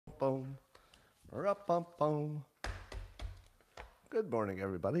Ra-bum-bum. Ra-bum-bum. Good morning,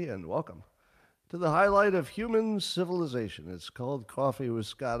 everybody, and welcome to the highlight of human civilization. It's called Coffee with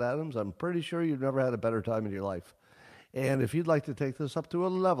Scott Adams. I'm pretty sure you've never had a better time in your life. And if you'd like to take this up to a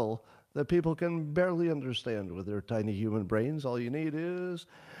level that people can barely understand with their tiny human brains, all you need is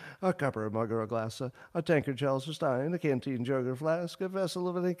a cup or a mug or a glass, a tankard, chalice or stein, a canteen, jug or flask, a vessel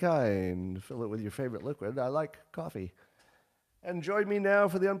of any kind. Fill it with your favorite liquid. I like coffee. And join me now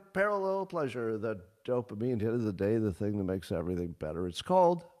for the unparalleled pleasure, the dopamine hit of the day, the thing that makes everything better. It's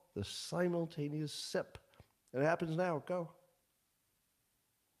called the simultaneous sip. It happens now. Go.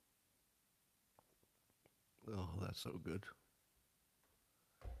 Oh, that's so good.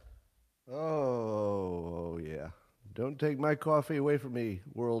 Oh, yeah. Don't take my coffee away from me,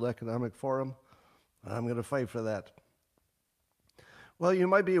 World Economic Forum. I'm going to fight for that. Well, you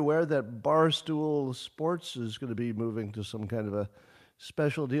might be aware that Barstool Sports is going to be moving to some kind of a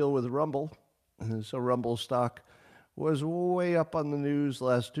special deal with Rumble. So Rumble stock was way up on the news the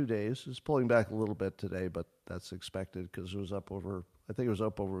last 2 days. It's pulling back a little bit today, but that's expected because it was up over, I think it was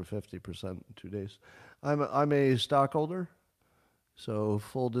up over 50% in 2 days. I'm a stockholder, so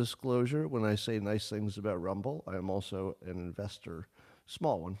full disclosure, when I say nice things about Rumble, I am also an investor,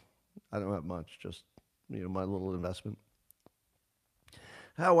 small one. I don't have much, just my little investment.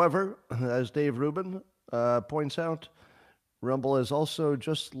 However, as Dave Rubin points out, Rumble has also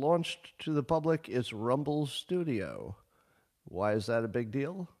just launched to the public its Rumble Studio. Why is that a big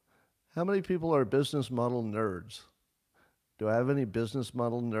deal? How many people are business model nerds? Do I have any business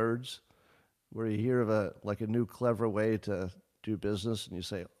model nerds where you hear of a new clever way to do business and you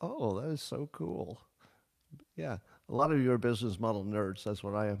say, oh, that is so cool? Yeah, a lot of you are business model nerds. That's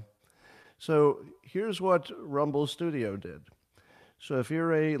what I am. So here's what Rumble Studio did. So if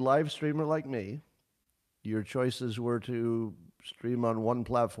you're a live streamer like me, your choices were to stream on one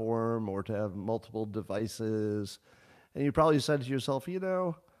platform or to have multiple devices. And you probably said to yourself,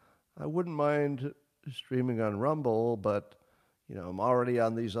 I wouldn't mind streaming on Rumble, but, I'm already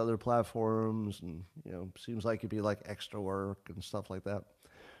on these other platforms and, seems like it'd be like extra work and stuff like that.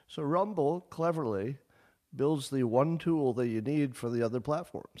 So Rumble cleverly builds the one tool that you need for the other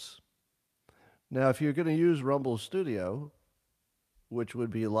platforms. Now, if you're going to use Rumble Studio, which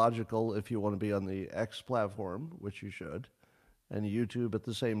would be logical if you want to be on the X platform, which you should, and YouTube at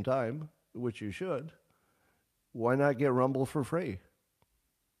the same time, which you should, why not get Rumble for free,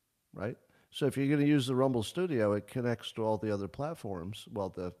 right? So if you're going to use the Rumble Studio, it connects to all the other platforms, well,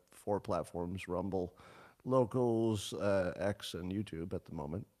 the 4 platforms, Rumble, Locals, X, and YouTube at the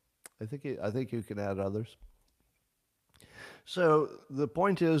moment. I think you can add others. So the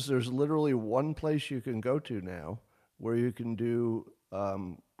point is there's literally one place you can go to now where you can do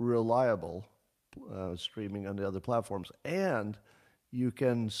reliable streaming on the other platforms, and you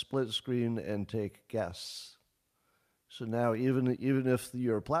can split screen and take guests. So now even if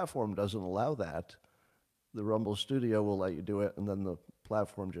your platform doesn't allow that, the Rumble Studio will let you do it, and then the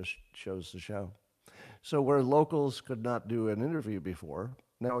platform just shows the show. So where Locals could not do an interview before,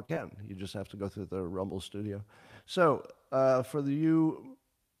 now it can. You just have to go through the Rumble Studio. So for you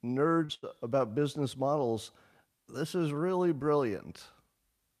nerds about business models, this is really brilliant.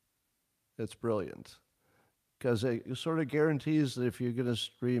 It's brilliant because it sort of guarantees that if you're going to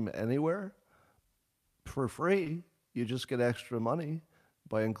stream anywhere for free, you just get extra money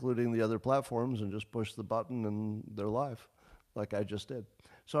by including the other platforms and just push the button and they're live, like I just did.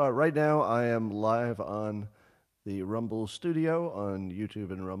 So right now I am live on the Rumble Studio on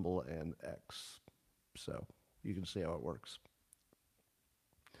YouTube and Rumble and X. So you can see how it works.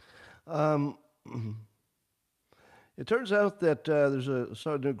 It turns out that there's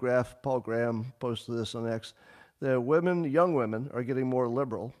a new graph, Paul Graham posted this on X, that young women are getting more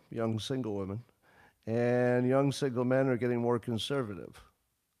liberal, young single women, and young single men are getting more conservative.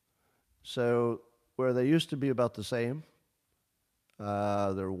 So where they used to be about the same,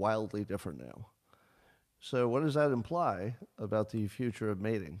 they're wildly different now. So what does that imply about the future of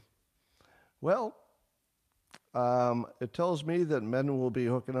mating? Well, it tells me that men will be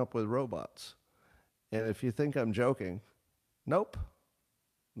hooking up with robots. And if you think I'm joking, nope,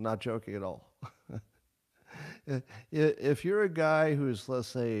 not joking at all. If you're a guy who's, let's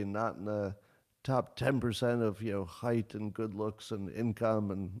say, not in the top 10% of height and good looks and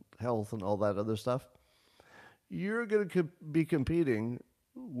income and health and all that other stuff, you're going to be competing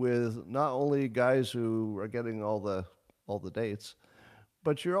with not only guys who are getting all the dates,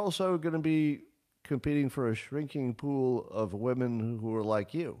 but you're also going to be competing for a shrinking pool of women who are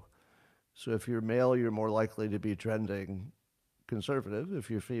like you. So if you're male, you're more likely to be trending conservative.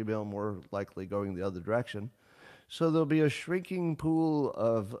 If you're female, more likely going the other direction. So there'll be a shrinking pool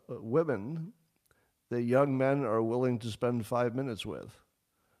of women that young men are willing to spend 5 minutes with.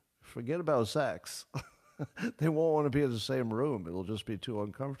 Forget about sex. They won't want to be in the same room. It'll just be too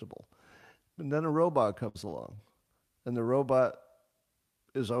uncomfortable. And then a robot comes along. And the robot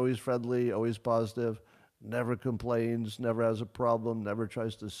is always friendly, always positive, never complains, never has a problem, never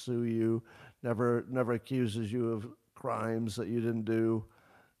tries to sue you, never accuses you of crimes that you didn't do.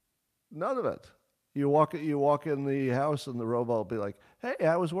 None of it. You walk in the house and the robot will be like, "Hey,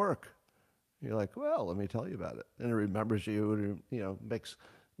 how was work?" You're like, "Well, let me tell you about it." And it remembers you and makes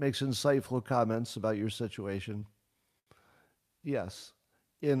insightful comments about your situation. Yes.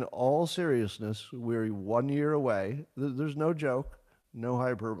 In all seriousness, we're 1 year away. There's no joke, no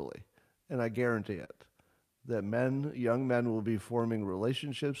hyperbole, and I guarantee it, that young men will be forming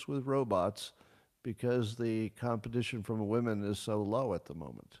relationships with robots because the competition from women is so low at the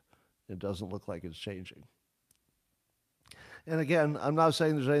moment. It doesn't look like it's changing. And again, I'm not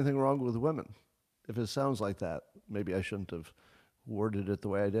saying there's anything wrong with women. If it sounds like that, maybe I shouldn't have worded it the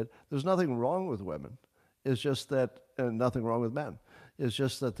way I did. There's nothing wrong with women. It's just that, and nothing wrong with men. It's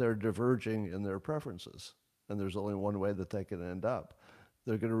just that they're diverging in their preferences. And there's only one way that they can end up.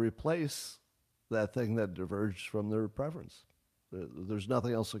 They're going to replace that thing that diverged from their preference. There's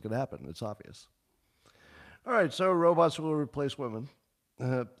nothing else that can happen. It's obvious. All right, so robots will replace women.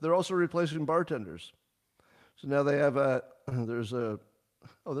 They're also replacing bartenders. So now they have this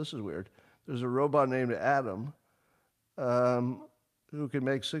is weird. There's a robot named Adam who can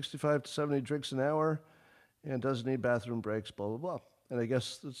make 65 to 70 drinks an hour and doesn't need bathroom breaks, blah, blah, blah. And I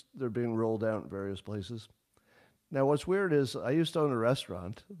guess they're being rolled out in various places. Now, what's weird is I used to own a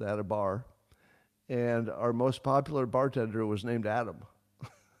restaurant that had a bar, and our most popular bartender was named Adam.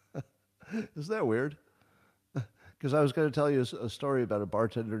 Isn't that weird? Because I was going to tell you a story about a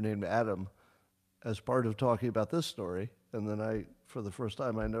bartender named Adam as part of talking about this story, and then for the first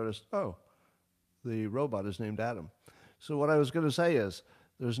time, I noticed, oh, the robot is named Adam. So what I was going to say is,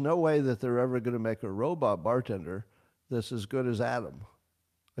 there's no way that they're ever going to make a robot bartender that's as good as Adam.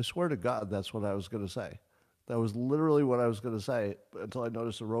 I swear to God, that's what I was going to say. That was literally what I was going to say until I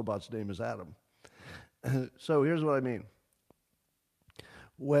noticed the robot's name is Adam. So here's what I mean.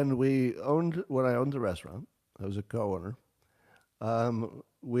 When I owned the restaurant, I was a co-owner.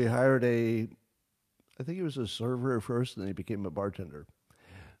 We hired I think he was a server first, and he became a bartender.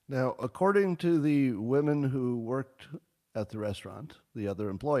 Now, according to the women who worked at the restaurant, the other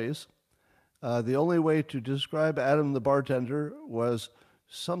employees, the only way to describe Adam the bartender was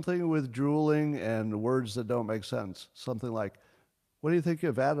something with drooling and words that don't make sense. Something like, "What do you think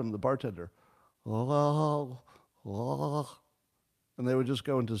of Adam the bartender?" "Oh, oh." And they would just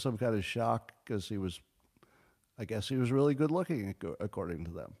go into some kind of shock because I guess he was really good looking, according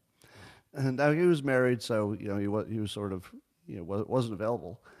to them. And now he was married, so he was sort of wasn't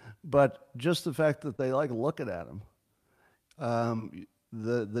available. But just the fact that they like looking at him.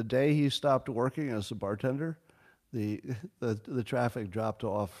 The day he stopped working as a bartender, the traffic dropped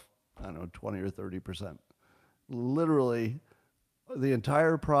off, I don't know, 20 or 30%. Literally, the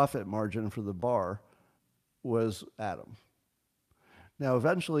entire profit margin for the bar was Adam. Now,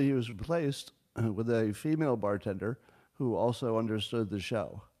 eventually, he was replaced with a female bartender who also understood the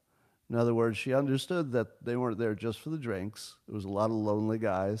show. In other words, she understood that they weren't there just for the drinks. It was a lot of lonely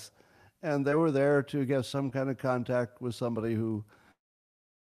guys, and they were there to get some kind of contact with somebody who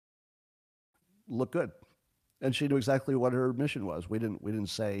looked good. And she knew exactly what her mission was. We didn't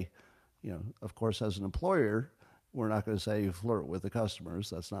say, of course, as an employer, we're not going to say you flirt with the customers.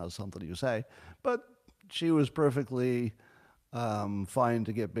 That's not something you say. But she was perfectly fine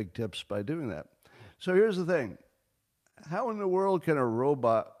to get big tips by doing that. So here's the thing. How in the world can a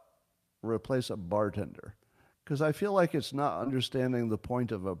robot replace a bartender? Because I feel like it's not understanding the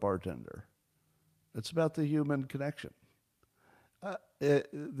point of a bartender. It's about the human connection.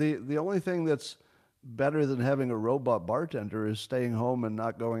 The only thing that's better than having a robot bartender is staying home and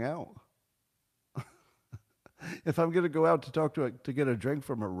not going out. If I'm going to go out to get a drink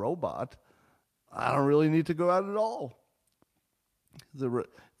from a robot, I don't really need to go out at all.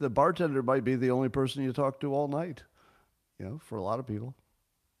 The bartender might be the only person you talk to all night, for a lot of people.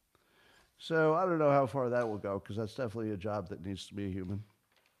 So I don't know how far that will go, because that's definitely a job that needs to be a human.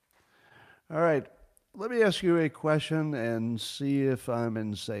 All right, let me ask you a question and see if I'm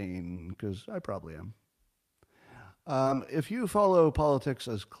insane, because I probably am. If you follow politics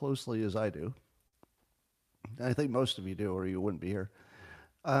as closely as I do, I think most of you do, or you wouldn't be here,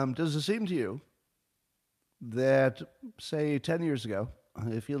 does it seem to you that, say, 10 years ago,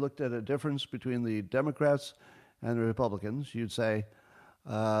 if you looked at a difference between the Democrats and the Republicans, you'd say,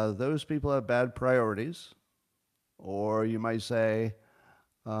 those people have bad priorities, Or you might say,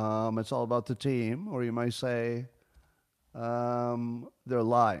 it's all about the team. Or you might say, they're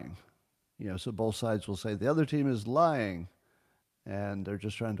lying. So both sides will say the other team is lying and they're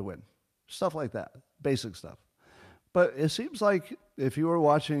just trying to win. Stuff like that, basic stuff. But it seems like if you were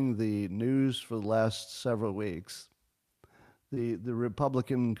watching the news for the last several weeks, the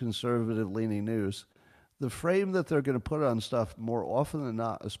Republican conservative leaning news, the frame that they're going to put on stuff more often than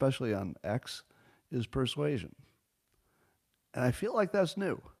not, especially on X, is persuasion. And I feel like that's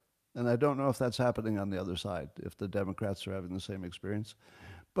new. And I don't know if that's happening on the other side, if the Democrats are having the same experience.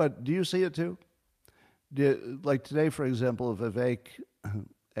 But do you see it too? Like today, for example, Vivek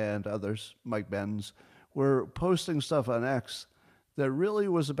and others, Mike Benz, were posting stuff on X that really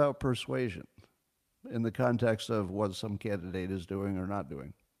was about persuasion in the context of what some candidate is doing or not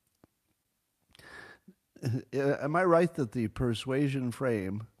doing. Am I right that the persuasion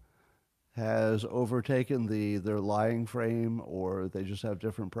frame has overtaken they're lying frame, or they just have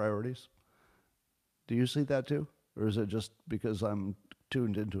different priorities? Do you see that too? Or is it just because I'm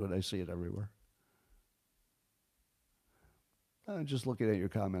tuned into it, I see it everywhere? I'm just looking at your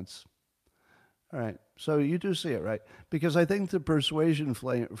comments. All right. So you do see it, right? Because I think the persuasion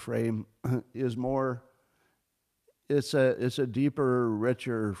frame is more, it's a deeper,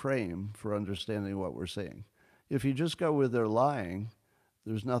 richer frame for understanding what we're seeing. If you just go with they're lying,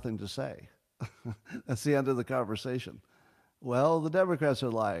 there's nothing to say. That's the end of the conversation. Well, the Democrats are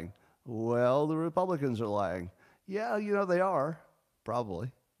lying. Well, the Republicans are lying. Yeah, they are,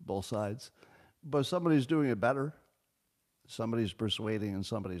 probably, both sides. But somebody's doing it better. Somebody's persuading and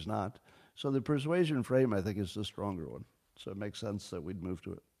somebody's not. So the persuasion frame, I think, is the stronger one. So it makes sense that we'd move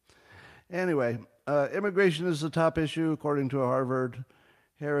to it. Anyway, immigration is the top issue, according to a Harvard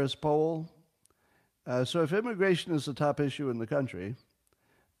Harris poll. So if immigration is the top issue in the country,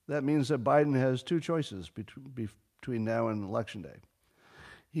 that means that Biden has two choices between now and Election Day.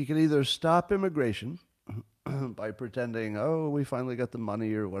 He can either stop immigration by pretending, we finally got the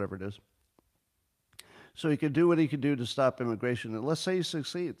money or whatever it is. So he could do what he could do to stop immigration. And let's say he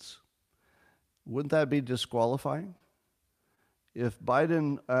succeeds. Wouldn't that be disqualifying? If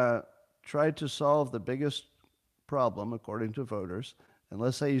Biden tried to solve the biggest problem, according to voters, and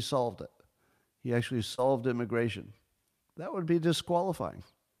let's say he solved it, he actually solved immigration, that would be disqualifying,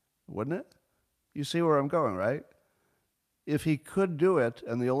 wouldn't it? You see where I'm going, right? If he could do it,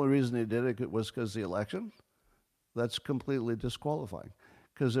 and the only reason he did it was because of the election, that's completely disqualifying,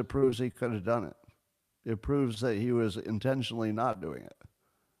 because it proves he could have done it. It proves that he was intentionally not doing it.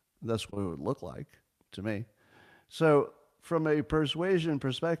 That's what it would look like to me. So from a persuasion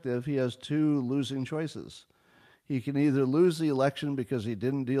perspective, he has two losing choices. He can either lose the election because he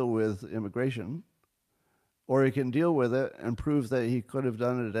didn't deal with immigration, or he can deal with it and prove that he could have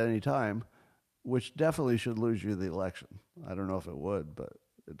done it at any time, which definitely should lose you the election. I don't know if it would, but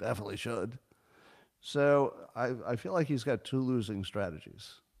it definitely should. So I feel like he's got two losing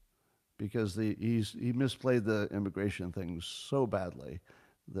strategies because he misplayed the immigration thing so badly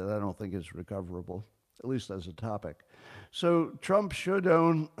that I don't think it's recoverable, at least as a topic. So Trump should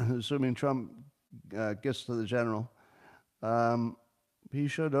own, assuming Trump gets to the general, he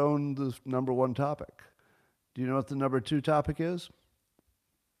should own the number one topic. Do you know what the number two topic is?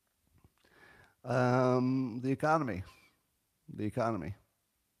 The economy. The economy.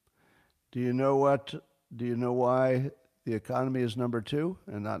 Do you know why the economy is number two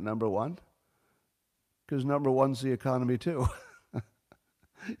and not number one? Because number one's the economy too.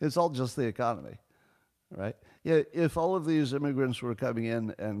 It's all just the economy, right? Yeah, if all of these immigrants were coming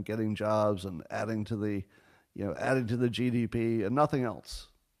in and getting jobs and adding to the GDP and nothing else,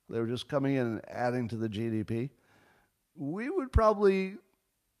 they were just coming in and adding to the GDP, we'd probably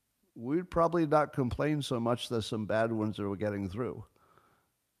not complain so much that some bad ones are getting through.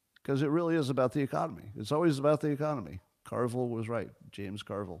 Because it really is about the economy. It's always about the economy. Carville was right, James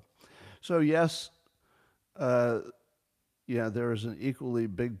Carville. So yes, there is an equally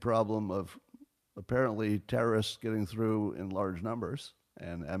big problem of apparently terrorists getting through in large numbers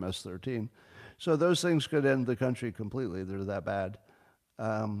and MS-13. So those things could end the country completely. They're that bad.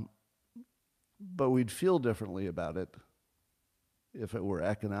 But we'd feel differently about it if it were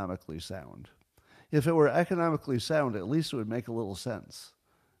economically sound. If it were economically sound, at least it would make a little sense.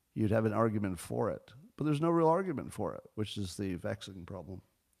 You'd have an argument for it. But there's no real argument for it, which is the vexing problem.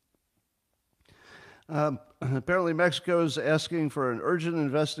 Apparently Mexico is asking for an urgent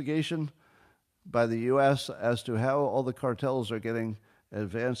investigation by the U.S. as to how all the cartels are getting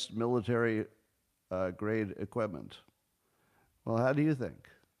advanced military grade equipment. Well, how do you think?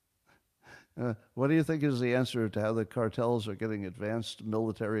 What do you think is the answer to how the cartels are getting advanced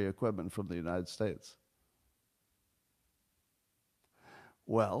military equipment from the United States?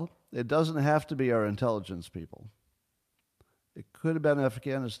 Well, it doesn't have to be our intelligence people. It could have been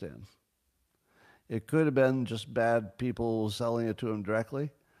Afghanistan. It could have been just bad people selling it to them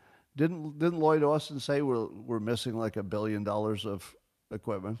directly. Didn't Lloyd Austin say we're missing like $1 billion of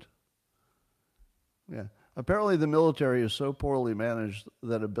equipment? Yeah. Apparently the military is so poorly managed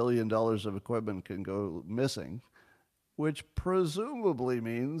that $1 billion of equipment can go missing, which presumably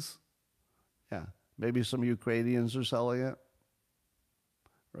means, yeah, maybe some Ukrainians are selling it.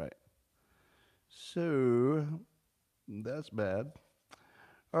 Right. So that's bad.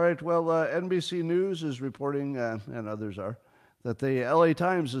 All right. Well, NBC News is reporting, and others are, that the LA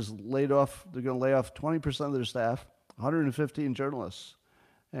Times is laid off. They're going to lay off 20% of their staff, 115 journalists.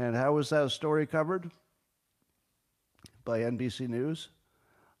 And how was that story covered? By NBC News.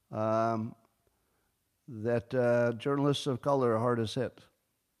 That journalists of color are hardest hit.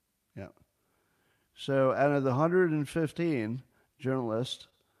 Yeah. So out of the 115 journalists,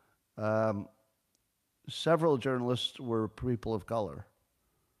 several journalists were people of color.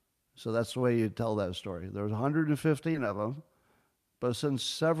 So that's the way you tell that story. There was 115 of them, but since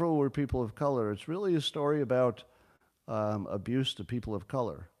several were people of color, it's really a story about abuse to people of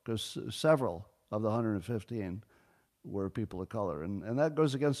color, because several of the 115 were people of color. And that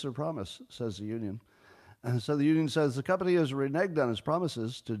goes against their promise, says the union. And so the union says the company has reneged on its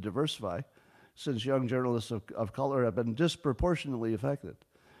promises to diversify since young journalists of color have been disproportionately affected.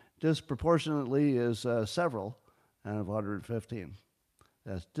 Disproportionately is several out of 115.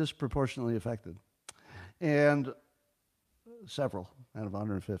 That's disproportionately affected. And several out of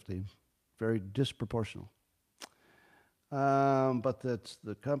 115. Very disproportional. But that's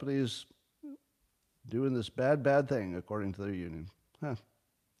the company's doing this bad thing, according to their union. Huh.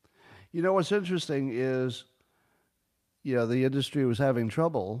 You know, what's interesting is, the industry was having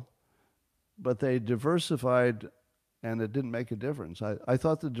trouble, but they diversified, and it didn't make a difference. I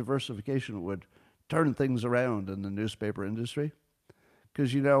thought the diversification would turn things around in the newspaper industry.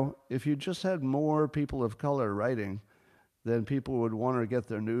 Because, if you just had more people of color writing, then people would want to get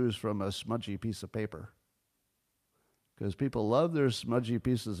their news from a smudgy piece of paper. Because people love their smudgy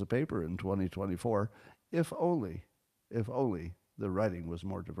pieces of paper in 2024, if only the writing was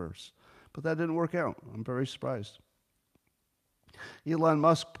more diverse. But that didn't work out. I'm very surprised. Elon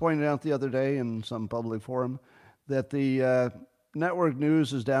Musk pointed out the other day in some public forum that the network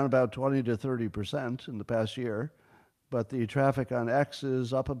news is down about 20 to 30% in the past year, but the traffic on X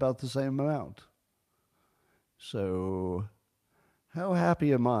is up about the same amount. So how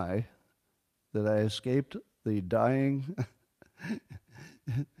happy am I that I escaped the dying,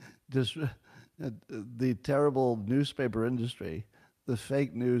 the terrible newspaper industry, the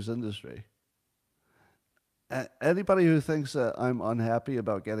fake news industry. Anybody who thinks that I'm unhappy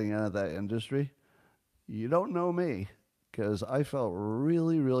about getting out of that industry, you don't know me, because I felt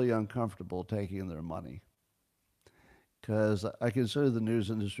really, really uncomfortable taking their money. Because I consider the news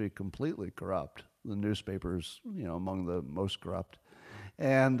industry completely corrupt. The newspapers, among the most corrupt.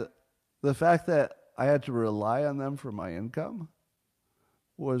 And the fact that I had to rely on them for my income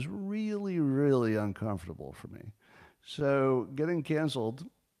was really, really uncomfortable for me. So getting canceled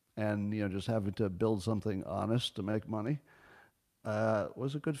and, just having to build something honest to make money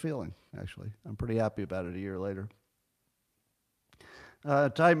was a good feeling, actually. I'm pretty happy about it a year later.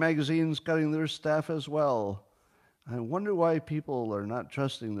 Time Magazine's cutting their staff as well. I wonder why people are not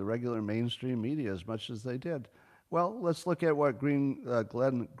trusting the regular mainstream media as much as they did. Well, let's look at what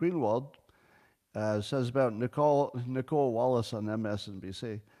Glenn Greenwald says about Nicole Wallace on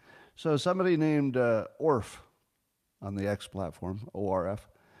MSNBC. So somebody named ORF on the X platform, ORF,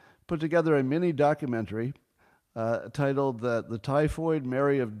 put together a mini documentary titled "The Typhoid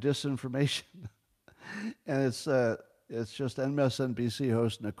Mary of Disinformation," and it's just MSNBC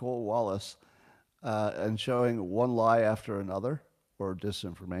host Nicole Wallace and showing one lie after another, or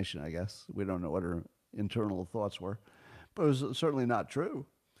disinformation, I guess. We don't know what her internal thoughts were, but it was certainly not true.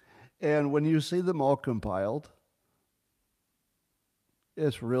 And when you see them all compiled,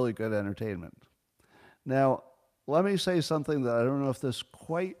 it's really good entertainment. Now, let me say something that I don't know if this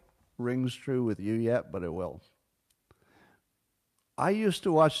quite rings true with you yet, but it will. I used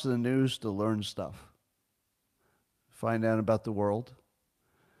to watch the news to learn stuff, find out about the world,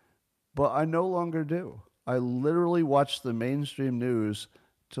 but I no longer do. I literally watch the mainstream news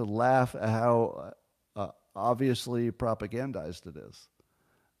to laugh at how obviously propagandized it is.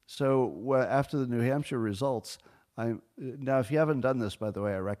 So after the New Hampshire results, now if you haven't done this, by the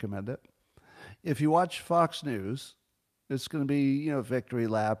way, I recommend it. If you watch Fox News, it's going to be, victory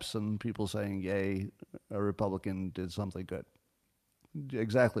laps and people saying, yay, a Republican did something good.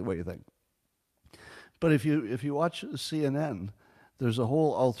 Exactly what you think. But if you watch CNN, there's a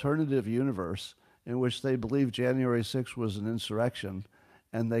whole alternative universe in which they believe January 6th was an insurrection,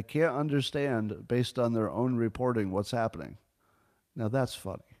 and they can't understand, based on their own reporting, what's happening. Now, that's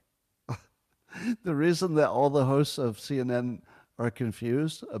funny. The reason that all the hosts of CNN are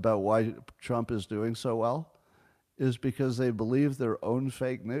confused about why Trump is doing so well is because they believe their own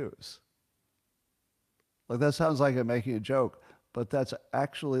fake news. Like, that sounds like I'm making a joke, but that's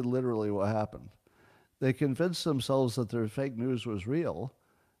actually literally what happened. They convinced themselves that their fake news was real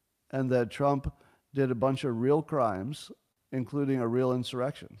and that Trump did a bunch of real crimes, including a real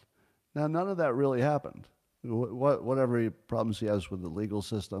insurrection. Now, none of that really happened. Whatever problems he has with the legal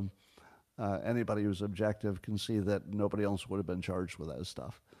system, anybody who's objective can see that nobody else would have been charged with that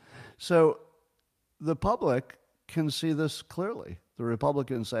stuff. So the public can see this clearly. The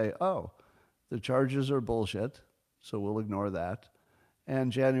Republicans say, oh, the charges are bullshit, so we'll ignore that.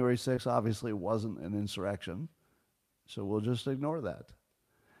 And January 6th obviously wasn't an insurrection, so we'll just ignore that.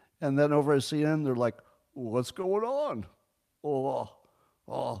 And then over at CNN, they're like, what's going on?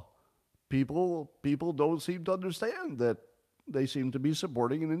 People don't seem to understand that they seem to be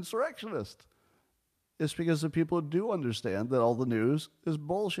supporting an insurrectionist. It's because the people do understand that all the news is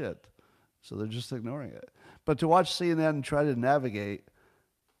bullshit. So they're just ignoring it. But to watch CNN try to navigate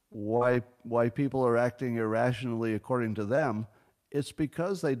why people are acting irrationally according to them, it's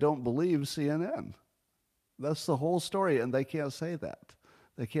because they don't believe CNN. That's the whole story, and they can't say that.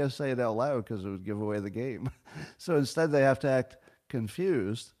 They can't say it out loud because it would give away the game. So instead they have to act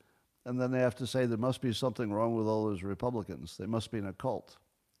confused, and then they have to say there must be something wrong with all those Republicans. They must be in a cult.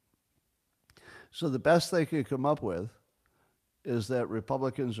 So the best they could come up with is that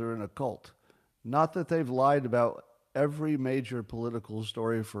Republicans are in a cult. Not that they've lied about every major political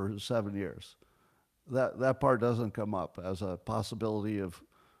story for 7 years. That part doesn't come up as a possibility of,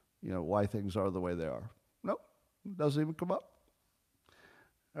 why things are the way they are. Nope, it doesn't even come up.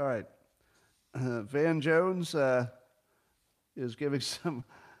 All right. Van Jones is giving some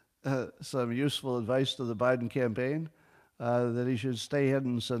useful advice to the Biden campaign that he should stay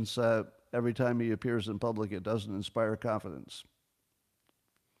hidden since every time he appears in public, it doesn't inspire confidence.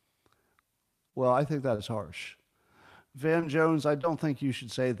 Well, I think that's harsh. Van Jones, I don't think you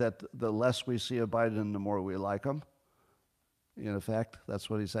should say that the less we see of Biden, the more we like him. In effect, that's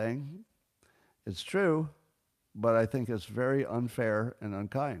what he's saying. It's true, but I think it's very unfair and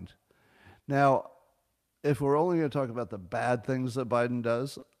unkind. Now, if we're only going to talk about the bad things that Biden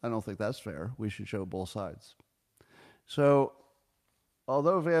does, I don't think that's fair. We should show both sides. So,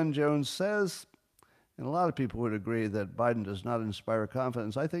 although Van Jones says, and a lot of people would agree, that Biden does not inspire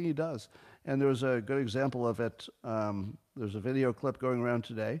confidence, I think he does. And there was a good example of it. There's a video clip going around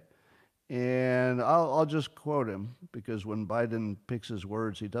today, and I'll just quote him, because when Biden picks his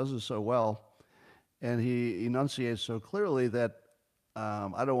words, he does it so well, and he enunciates so clearly that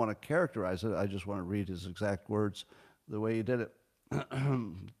I don't want to characterize it. I just want to read his exact words the way he did it.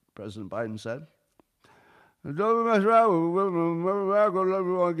 President Biden said, "Don't mess around with women. I'm going to let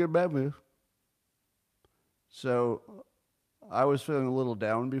everyone get back with you." So I was feeling a little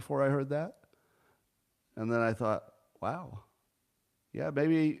down before I heard that. And then I thought, wow, yeah,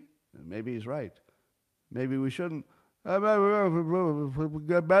 maybe he's right. Maybe we shouldn't. So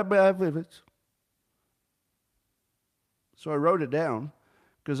I wrote it down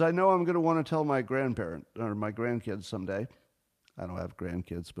because I know I'm going to want to tell my grandparent or my grandkids someday. I don't have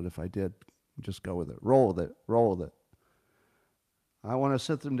grandkids, but if I did, just go with it. Roll with it. I want to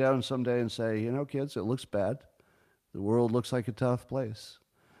sit them down someday and say, kids, it looks bad. The world looks like a tough place.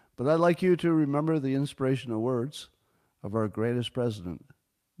 But I'd like you to remember the inspirational words of our greatest president,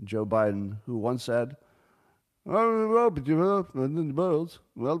 Joe Biden, who once said,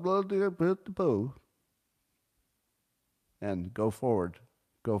 and go forward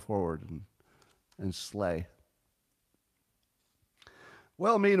and slay.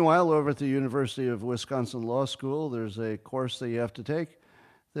 Well, meanwhile, over at the University of Wisconsin Law School, there's a course that you have to take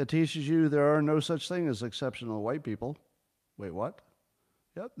that teaches you there are no such thing as exceptional white people. Wait, what?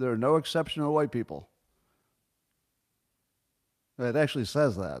 Yep, there are no exceptional white people. It actually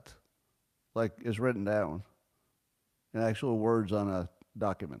says that, like it's written down in actual words on a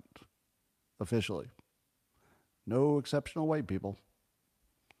document, officially. No exceptional white people.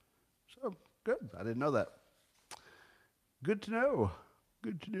 So, good. I didn't know that. Good to know.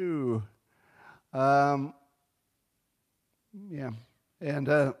 Yeah. And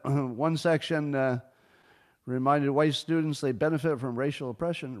one section reminded white students they benefit from racial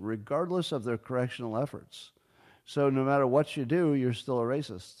oppression regardless of their correctional efforts. So no matter what you do, you're still a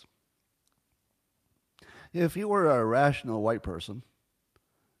racist. If you were a rational white person,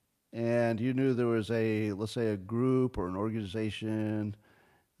 and you knew there was let's say, a group or an organization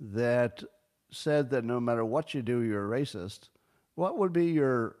that said that no matter what you do, you're a racist, what would be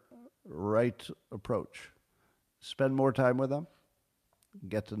your right approach? Spend more time with them,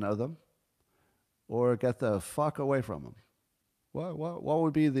 get to know them, or get the fuck away from them? What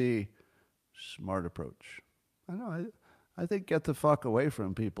would be the smart approach? I know. I think get the fuck away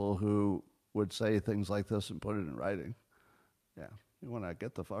from people who would say things like this and put it in writing. Yeah, you want to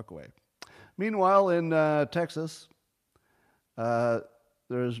get the fuck away. Meanwhile, in Texas,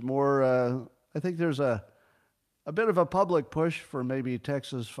 there's more. I think there's a bit of a public push for maybe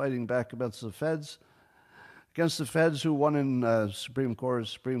Texas fighting back against the feds. Against the feds who won in Supreme Court.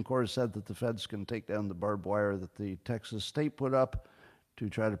 Supreme Court said that the feds can take down the barbed wire that the Texas state put up to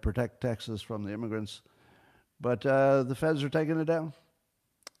try to protect Texas from the immigrants. But the feds are taking it down.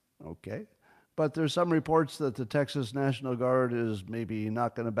 Okay. But there's some reports that the Texas National Guard is maybe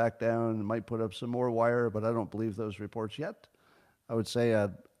not going to back down and might put up some more wire, but I don't believe those reports yet. I would say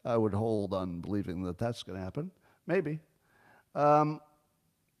I would hold on believing that that's going to happen. Maybe. And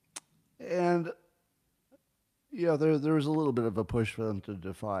there was a little bit of a push for them to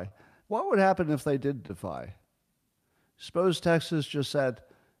defy. What would happen if they did defy? Suppose Texas just said,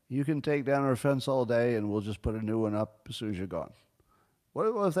 you can take down our fence all day and we'll just put a new one up as soon as you're gone. What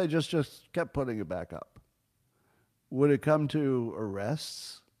if they just kept putting it back up? Would it come to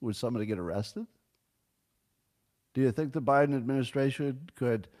arrests? Would somebody get arrested? Do you think the Biden administration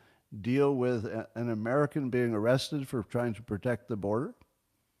could deal with an American being arrested for trying to protect the border?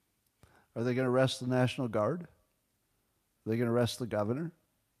 Are they going to arrest the National Guard? Are they going to arrest the governor?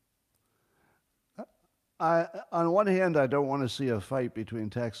 On one hand, I don't want to see a fight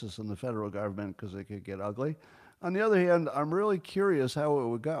between Texas and the federal government because it could get ugly. On the other hand, I'm really curious how it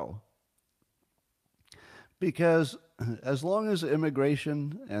would go. Because as long as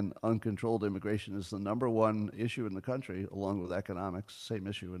immigration and uncontrolled immigration is the number one issue in the country, along with economics, same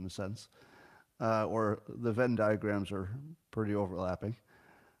issue in a sense, or the Venn diagrams are pretty overlapping,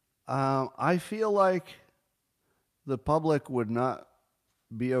 I feel like the public would not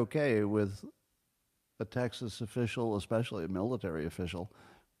be okay with a Texas official, especially a military official,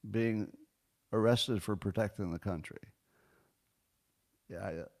 being arrested for protecting the country.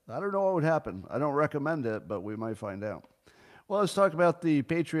 Yeah, I don't know what would happen. I don't recommend it, but we might find out. Well, let's talk about the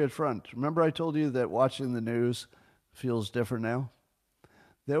Patriot Front. Remember I told you that watching the news feels different now?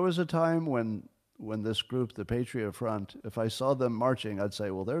 There was a time when this group, the Patriot Front, if I saw them marching, I'd say,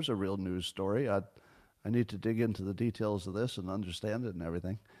 well, there's a real news story. I need to dig into the details of this and understand it and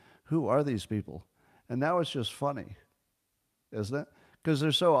everything. Who are these people? And now it's just funny, isn't it? Because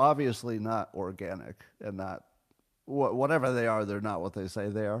they're so obviously not organic and not, whatever they are, they're not what they say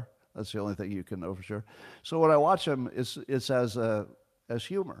they are. That's the only thing you can know for sure. So when I watch them, it's as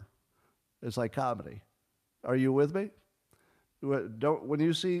humor. It's like comedy. Are you with me?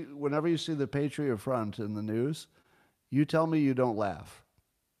 Whenever you see the Patriot Front in the news, you tell me you don't laugh.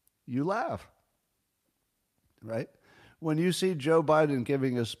 You laugh, right? When you see Joe Biden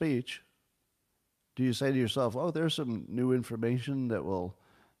giving a speech, do you say to yourself, oh, there's some new information that will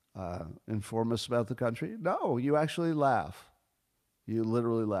inform us about the country? No, you actually laugh. You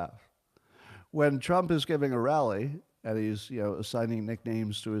literally laugh. When Trump is giving a rally and he's assigning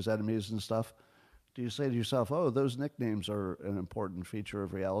nicknames to his enemies and stuff, do you say to yourself, oh, those nicknames are an important feature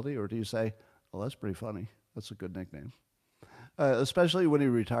of reality? Or do you say, well, that's pretty funny. That's a good nickname. Especially when he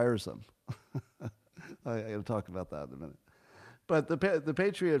retires them. I got to talk about that in a minute. But the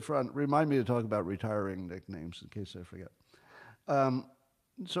Patriot Front, remind me to talk about retiring nicknames in case I forget.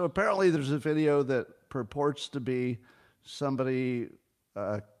 So apparently there's a video that purports to be somebody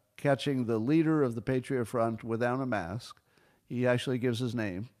catching the leader of the Patriot Front without a mask. He actually gives his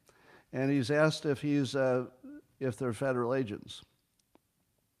name. And he's asked if they're federal agents.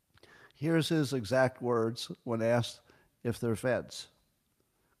 Here's his exact words when asked if they're feds.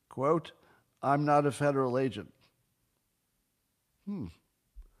 Quote, I'm not a federal agent.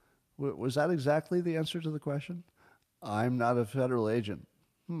 Was that exactly the answer to the question? I'm not a federal agent.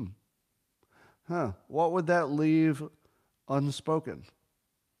 What would that leave unspoken?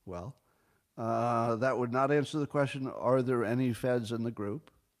 Well, that would not answer the question, are there any feds in the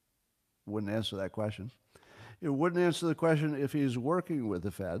group? Wouldn't answer that question. It wouldn't answer the question if he's working with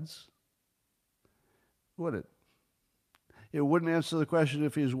the feds, would it? It wouldn't answer the question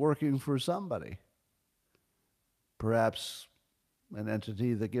if he's working for somebody. Perhaps an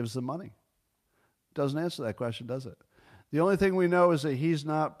entity that gives them money. Doesn't answer that question, does it? The only thing we know is that he's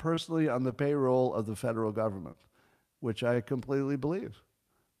not personally on the payroll of the federal government, which I completely believe.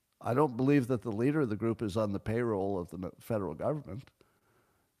 I don't believe that the leader of the group is on the payroll of the federal government.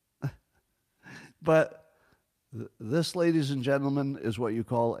 But this, ladies and gentlemen, is what you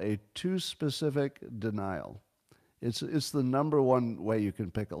call a too specific denial. It's the number one way you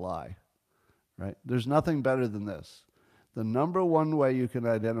can pick a lie, right? There's nothing better than this. The number one way you can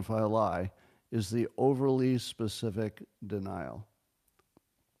identify a lie is the overly specific denial.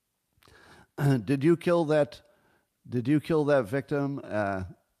 Did you kill that victim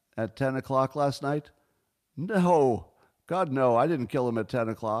at 10 o'clock last night? No. God, no, I didn't kill him at 10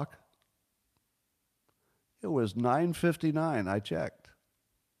 o'clock. It was 9:59. I checked.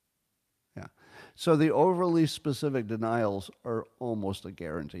 Yeah. So the overly specific denials are almost a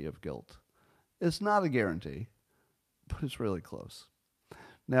guarantee of guilt. It's not a guarantee, but it's really close.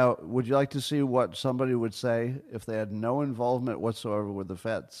 Now, would you like to see what somebody would say if they had no involvement whatsoever with the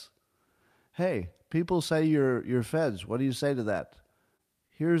feds? Hey, people say you're feds. What do you say to that?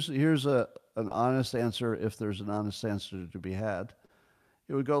 Here's an honest answer, if there's an honest answer to be had.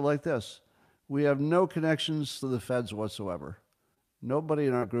 It would go like this. We have no connections to the feds whatsoever. Nobody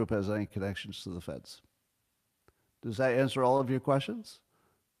in our group has any connections to the feds. Does that answer all of your questions?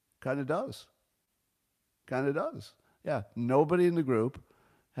 Kind of does. Kind of does. Yeah, nobody in the group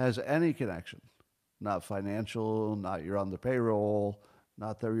has any connection. Not financial, not you're on the payroll,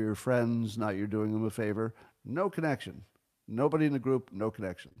 not they're your friends, not you're doing them a favor. No connection. Nobody in the group, no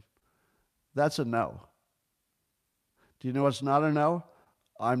connection. That's a no. Do you know what's not a no?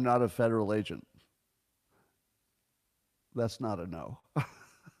 I'm not a federal agent. That's not a no.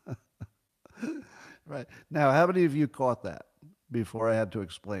 Right. Now, how many of you caught that before I had to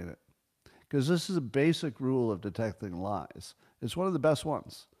explain it? Because this is a basic rule of detecting lies. It's one of the best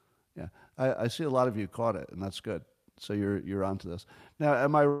ones. Yeah. I see a lot of you caught it, and that's good. So you're onto this. Now,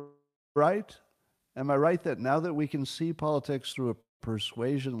 am I right? Am I right that now that we can see politics through a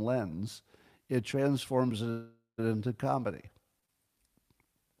persuasion lens, it transforms it into comedy?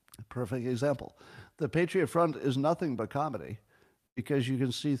 Perfect example. The Patriot Front is nothing but comedy because you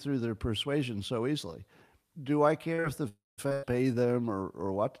can see through their persuasion so easily. Do I care if the Fed pay them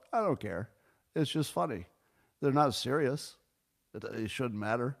or what? I don't care. It's just funny. They're not serious. It shouldn't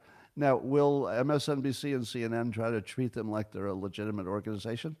matter. Now, will MSNBC and CNN try to treat them like they're a legitimate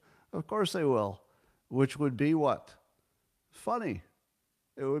organization? Of course they will. Which would be what? Funny.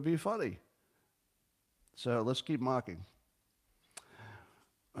 It would be funny. So let's keep mocking.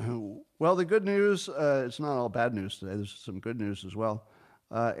 Well, the good news, it's not all bad news today. There's some good news as well.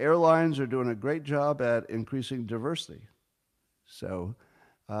 Airlines are doing a great job at increasing diversity. So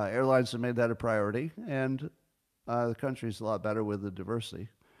airlines have made that a priority, and the country's a lot better with the diversity.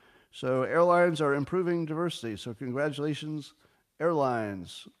 So airlines are improving diversity. So congratulations,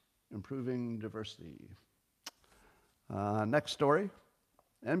 airlines, improving diversity. Next story.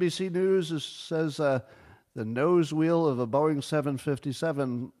 NBC News says the nose wheel of a Boeing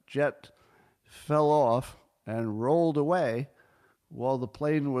 757 jet fell off and rolled away while the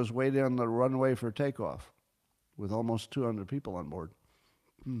plane was waiting on the runway for takeoff with almost 200 people on board.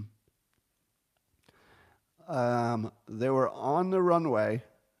 They were on the runway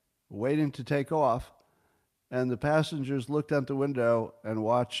waiting to take off, and the passengers looked out the window and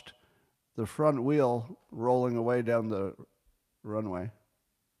watched the front wheel rolling away down the runway.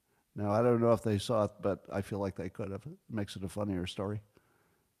 Now, I don't know if they saw it, but I feel like they could have. It makes it a funnier story.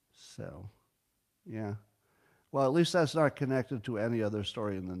 So, yeah. Well, at least that's not connected to any other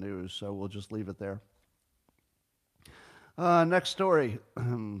story in the news, so we'll just leave it there. Next story.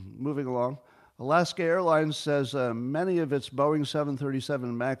 Moving along. Alaska Airlines says many of its Boeing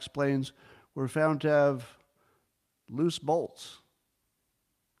 737 MAX planes were found to have loose bolts.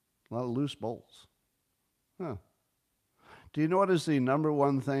 A lot of loose bolts. Huh. Do you know what is the number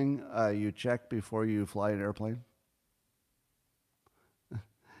one thing you check before you fly an airplane?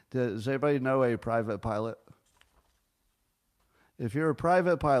 Does anybody know a private pilot? If you're a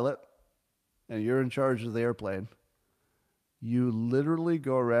private pilot and you're in charge of the airplane, you literally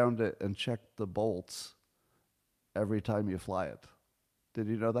go around it and check the bolts every time you fly it. Did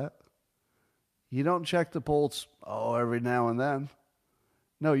you know that? You don't check the bolts, every now and then.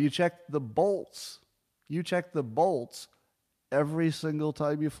 No, you check the bolts. You check the bolts every single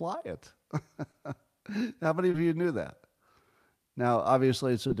time you fly it. How many of you knew that? Now,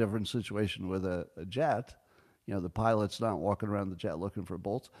 obviously, it's a different situation with a jet. You know, the pilot's not walking around the jet looking for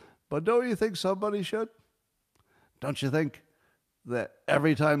bolts. But don't you think somebody should? Don't you think that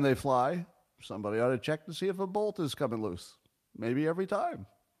every time they fly, somebody ought to check to see if a bolt is coming loose? Maybe every time.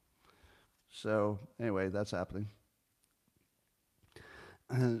 So, anyway, that's happening.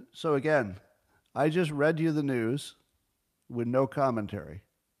 So, again, I just read you the news with no commentary.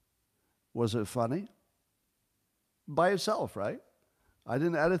 Was it funny? By itself, right? I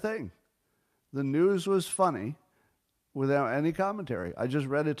didn't add a thing. The news was funny without any commentary. I just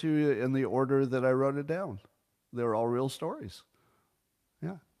read it to you in the order that I wrote it down. They're all real stories.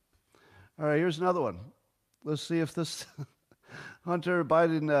 Yeah. All right, here's another one. Let's see if this Hunter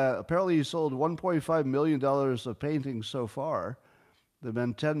Biden, apparently he sold $1.5 million of paintings so far. There have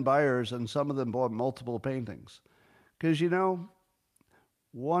been 10 buyers, and some of them bought multiple paintings. Because,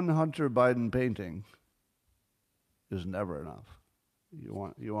 one Hunter Biden painting is never enough. You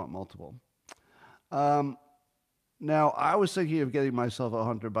want multiple. Now, I was thinking of getting myself a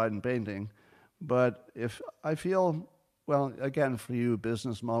Hunter Biden painting, but if I feel, well, again, for you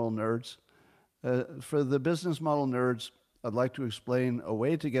business model nerds, for the business model nerds, I'd like to explain a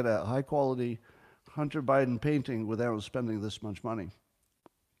way to get a high-quality Hunter Biden painting without spending this much money.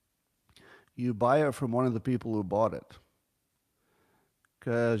 You buy it from one of the people who bought it.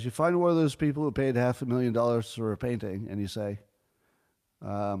 Because you find one of those people who paid $500,000 for a painting, and you say,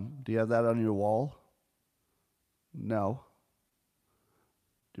 do you have that on your wall? No.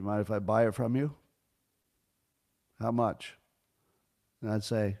 Do you mind if I buy it from you? How much? And I'd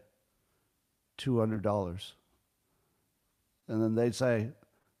say, $200. And then they'd say,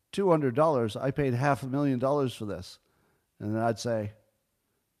 $200? I paid $500,000 for this. And then I'd say,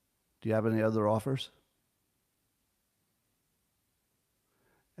 do you have any other offers?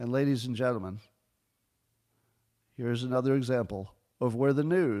 And ladies and gentlemen, here's another example of where the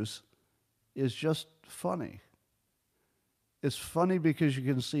news is just funny. It's funny because you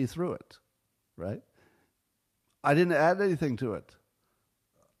can see through it, right? I didn't add anything to it.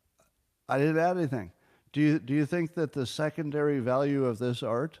 I didn't add anything. Do you think that the secondary value of this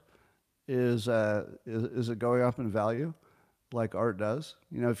art is it going up in value like art does?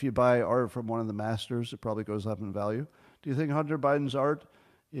 If you buy art from one of the masters, it probably goes up in value. Do you think Hunter Biden's art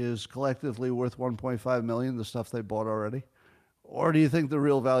is collectively worth $1.5 million, the stuff they bought already? Or do you think the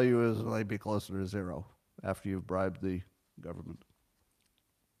real value is might be closer to zero after you've bribed the government?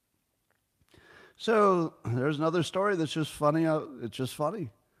 So there's another story that's just funny. It's just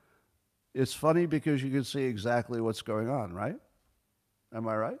funny. It's funny because you can see exactly what's going on, right? Am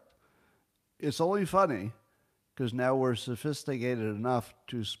I right? It's only funny because now we're sophisticated enough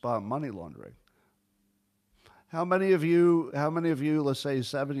to spot money laundering. How many of you, let's say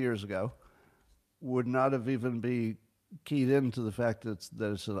 7 years ago, would not have even be keyed into the fact that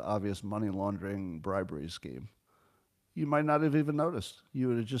it's an obvious money laundering bribery scheme? You might not have even noticed. You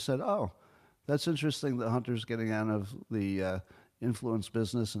would have just said, oh, that's interesting that Hunter's getting out of the influence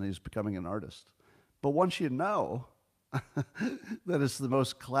business and he's becoming an artist. But once you know that it's the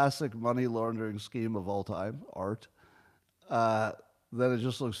most classic money laundering scheme of all time, art, then it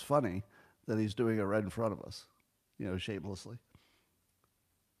just looks funny that he's doing it right in front of us, shamelessly.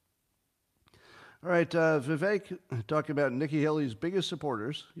 All right, Vivek, talking about Nikki Haley's biggest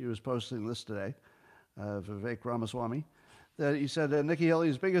supporters. He was posting this today, Vivek Ramaswamy, that he said Nikki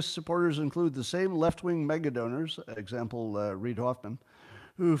Haley's biggest supporters include the same left-wing mega donors, example Reid Hoffman,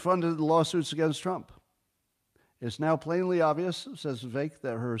 who funded the lawsuits against Trump. It's now plainly obvious, says Vivek,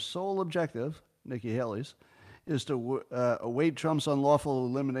 that her sole objective, Nikki Haley's, is to await Trump's unlawful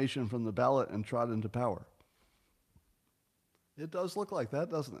elimination from the ballot and trot into power. It does look like that,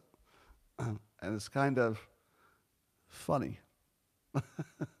 doesn't it? And it's kind of funny.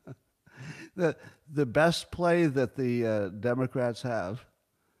 The best play that the Democrats have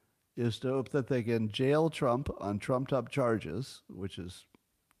is to hope that they can jail Trump on trumped-up charges, which is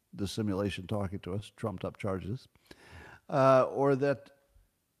the simulation talking to us, trumped-up charges, or that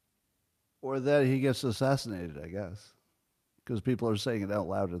he gets assassinated, I guess, because people are saying it out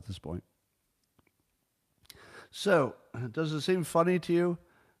loud at this point. So, does it seem funny to you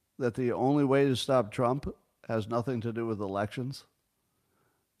that the only way to stop Trump has nothing to do with elections?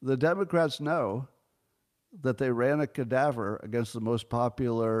 The Democrats know that they ran a cadaver against the most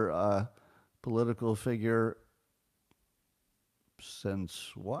popular political figure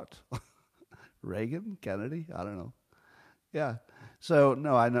since what? Reagan? Kennedy? I don't know. Yeah. So,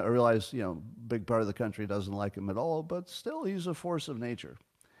 no, I realize, big part of the country doesn't like him at all, but still he's a force of nature.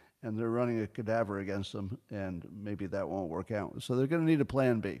 And they're running a cadaver against him, and maybe that won't work out. So they're going to need a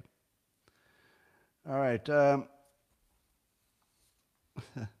plan B. All right.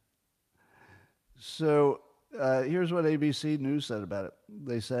 So here's what ABC News said about it.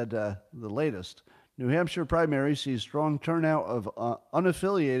 They said the latest, New Hampshire primary sees strong turnout of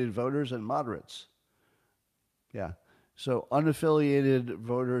unaffiliated voters and moderates. Yeah, so unaffiliated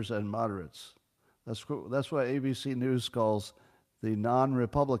voters and moderates. That's what ABC News calls the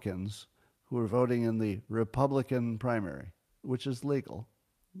non-Republicans who are voting in the Republican primary, which is legal.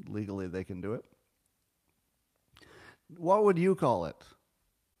 Legally, they can do it. What would you call it?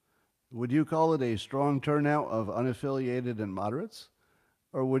 Would you call it a strong turnout of unaffiliated and moderates?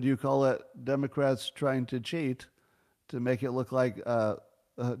 Or would you call it Democrats trying to cheat to make it look like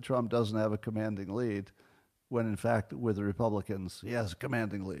Trump doesn't have a commanding lead, when in fact, with the Republicans, he has a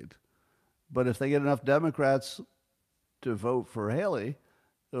commanding lead? But if they get enough Democrats to vote for Haley,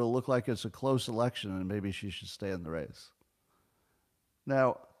 it'll look like it's a close election and maybe she should stay in the race.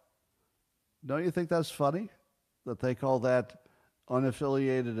 Now, don't you think that's funny that they call that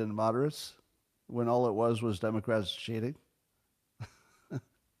unaffiliated and moderates when all it was Democrats cheating?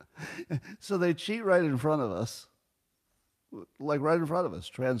 So they cheat right in front of us, like right in front of us,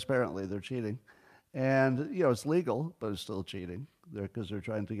 transparently. They're cheating, and it's legal, but it's still cheating. Because they're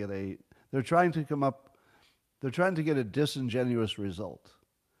trying to get a disingenuous result.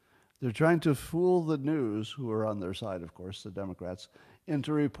 They're trying to fool the news, who are on their side, of course, the Democrats,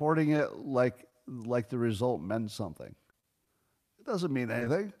 into reporting it like the result meant something. It doesn't mean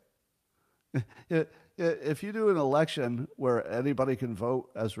anything. If you do an election where anybody can vote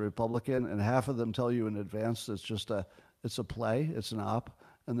as a Republican and half of them tell you in advance it's a play, it's an op,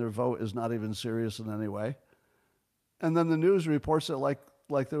 and their vote is not even serious in any way, and then the news reports it like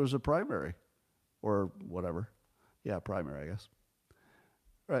there was a primary or whatever. Yeah, primary, I guess.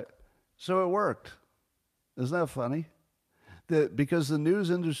 Right. So it worked. Isn't that funny? Because the news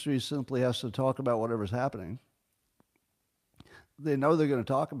industry simply has to talk about whatever's happening. They know they're going to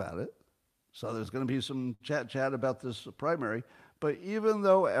talk about it. So there's going to be some chat about this primary. But even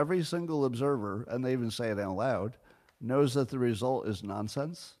though every single observer, and they even say it out loud, knows that the result is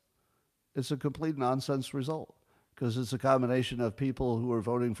nonsense, it's a complete nonsense result because it's a combination of people who are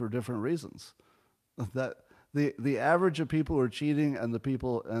voting for different reasons. That the average of people who are cheating and the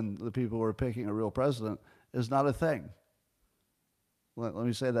people who are picking a real president is not a thing. Let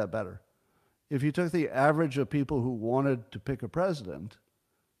me say that better. If you took the average of people who wanted to pick a president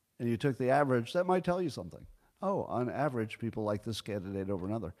and you took the average, that might tell you something. Oh, on average, people like this candidate over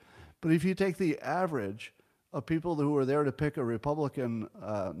another. But if you take the average of people who are there to pick a Republican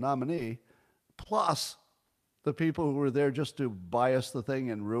nominee, plus the people who were there just to bias the thing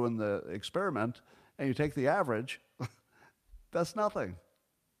and ruin the experiment, and you take the average, that's nothing.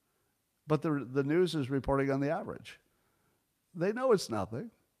 But the news is reporting on the average. They know it's nothing.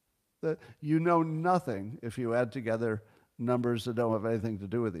 You know nothing if you add together numbers that don't have anything to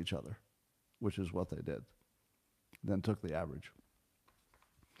do with each other, which is what they did. Then took the average.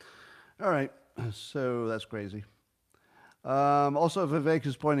 All right, so that's crazy. Also, Vivek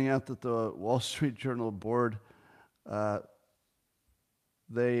is pointing out that the Wall Street Journal board,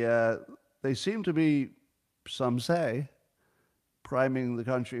 they seem to be, some say, priming the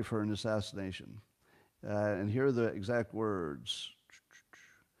country for an assassination. And here are the exact words.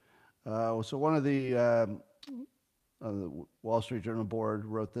 So one of the Wall Street Journal board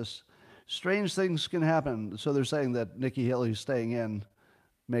wrote this: strange things can happen. So they're saying that Nikki Haley staying in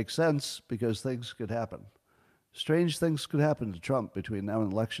makes sense because things could happen. Strange things could happen to Trump between now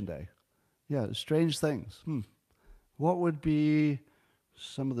and Election Day. Yeah, strange things. What would be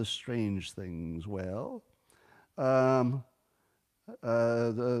some of the strange things? Well,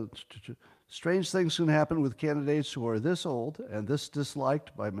 strange things can happen with candidates who are this old and this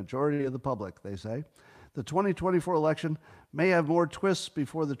disliked by majority of the public, they say. The 2024 election may have more twists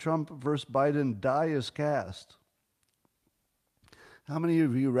before the Trump versus Biden die is cast. How many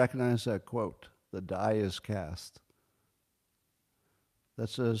of you recognize that quote? The die is cast.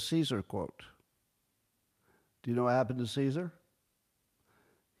 That's a Caesar quote. Do you know what happened to Caesar?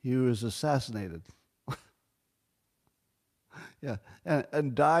 He was assassinated. Yeah,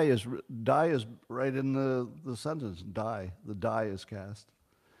 and die is right in the sentence. Die, the die is cast.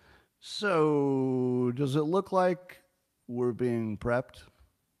 So does it look like we're being prepped?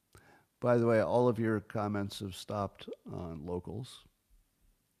 By the way, all of your comments have stopped on locals.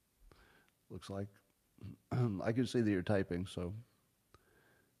 Looks like. I can see that you're typing, so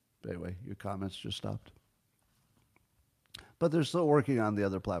anyway, your comments just stopped. But they're still working on the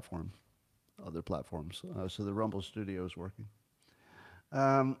other platforms. So the Rumble Studio is working.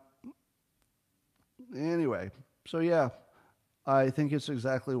 Anyway, so yeah, I think it's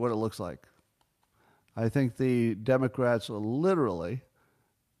exactly what it looks like. I think the Democrats literally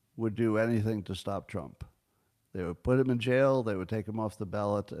would do anything to stop Trump. They would put him in jail, they would take him off the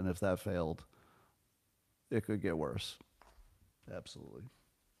ballot, and if that failed, it could get worse. Absolutely.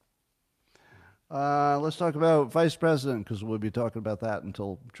 Let's talk about vice president, because we'll be talking about that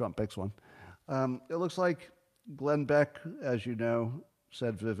until Trump picks one. It looks like Glenn Beck, as you know,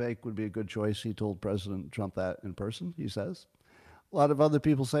 said Vivek would be a good choice. He told President Trump that in person, he says. A lot of other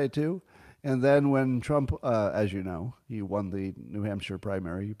people say it too. And then when Trump, as you know, he won the New Hampshire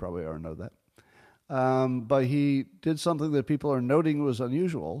primary. You probably already know that. But he did something that people are noting was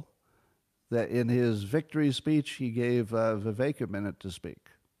unusual, that in his victory speech, he gave Vivek a minute to speak.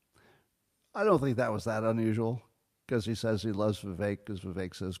 I don't think that was that unusual, because he says he loves Vivek, because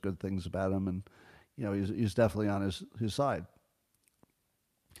Vivek says good things about him, and he's definitely on his side.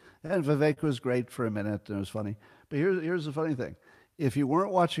 And Vivek was great for a minute, and it was funny. But here's the funny thing. If you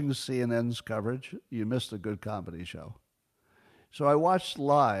weren't watching CNN's coverage, you missed a good comedy show. So I watched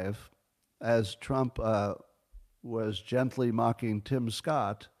live as Trump was gently mocking Tim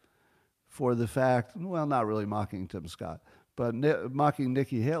Scott for the fact, well, not really mocking Tim Scott, but mocking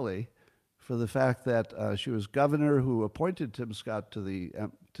Nikki Haley for the fact that she was governor who appointed Tim Scott to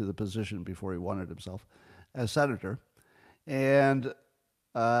the position before he won it himself as senator, and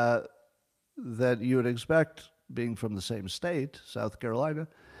that you would expect, being from the same state, South Carolina,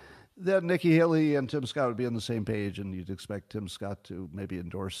 that Nikki Haley and Tim Scott would be on the same page, and you'd expect Tim Scott to maybe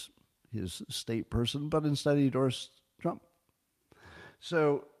endorse his state person, but instead he endorsed Trump.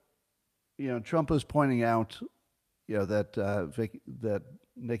 So, Trump was pointing out, that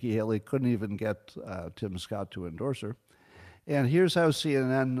Nikki Haley couldn't even get Tim Scott to endorse her. And here's how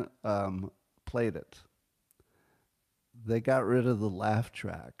CNN played it. They got rid of the laugh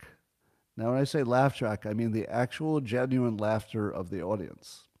track. Now, when I say laugh track, I mean the actual genuine laughter of the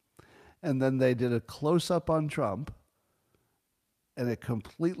audience. And then they did a close-up on Trump, and it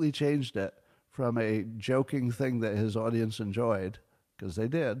completely changed it from a joking thing that his audience enjoyed, because they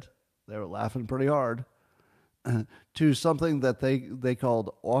did. They were laughing pretty hard, to something that they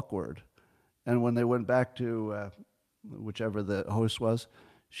called awkward. And when they went back to whichever the host was,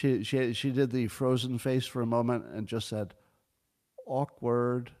 she did the frozen face for a moment and just said,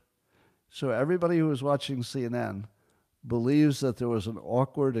 awkward. So everybody who was watching CNN believes that there was an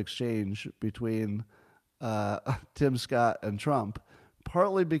awkward exchange between Tim Scott and Trump,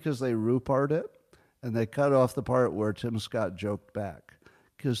 partly because they RuPared it, and they cut off the part where Tim Scott joked back.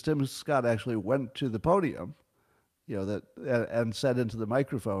 Because Tim Scott actually went to the podium, and said into the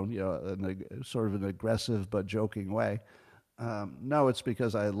microphone, in a sort of an aggressive but joking way, no, it's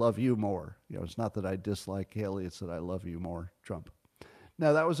because I love you more. It's not that I dislike Haley, it's that I love you more, Trump.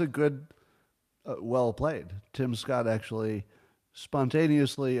 Now, that was a good, well played. Tim Scott actually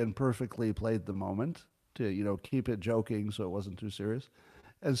spontaneously and perfectly played the moment to, keep it joking so it wasn't too serious.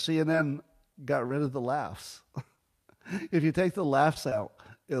 And CNN got rid of the laughs. If you take the laughs out,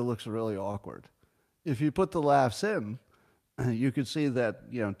 it looks really awkward. If you put the laughs in, you could see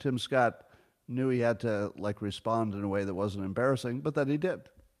that, Tim Scott knew he had to respond in a way that wasn't embarrassing, but that he did.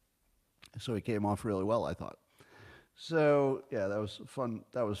 So he came off really well, I thought. So, yeah, that was fun.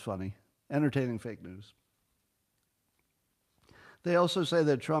 That was funny. Entertaining fake news. They also say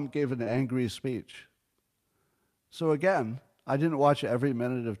that Trump gave an angry speech. So again, I didn't watch every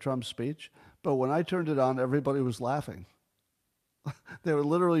minute of Trump's speech, but when I turned it on, everybody was laughing. They were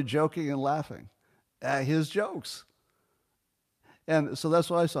literally joking and laughing at his jokes. And so that's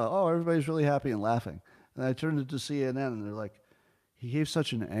what I saw. Oh, everybody's really happy and laughing. And I turned it to CNN, and they're like, he gave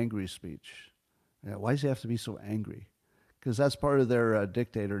such an angry speech. Why does he have to be so angry? Because that's part of their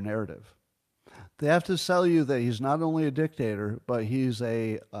dictator narrative. They have to sell you that he's not only a dictator, but he's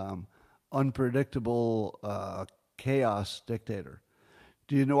a unpredictable chaos dictator.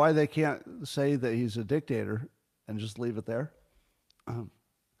 Do you know why they can't say that he's a dictator and just leave it there?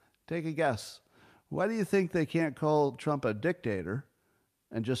 Take a guess. Why do you think they can't call Trump a dictator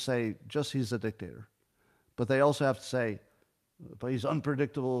and just say, he's a dictator? But they also have to say, but he's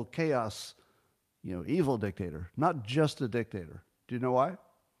unpredictable chaos, evil dictator, not just a dictator. Do you know why?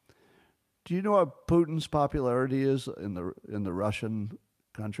 Do you know what Putin's popularity is in the Russian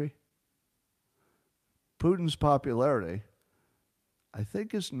country? Putin's popularity, I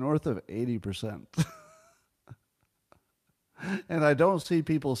think, is north of 80%. And I don't see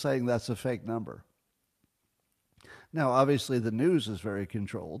people saying that's a fake number. Now, obviously, the news is very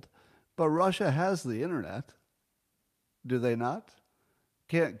controlled, but Russia has the internet. Do they not?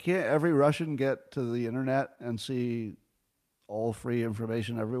 Can't every Russian get to the internet and see all free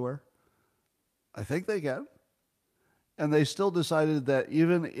information everywhere? I think they can. And they still decided that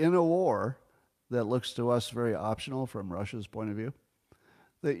even in a war that looks to us very optional from Russia's point of view,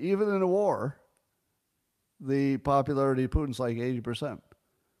 that even in a war, the popularity of Putin's like 80%.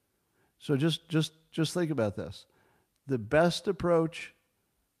 So just think about this. The best approach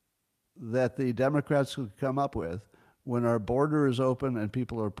that the Democrats could come up with when our border is open and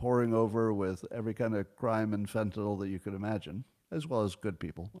people are pouring over with every kind of crime and fentanyl that you could imagine, as well as good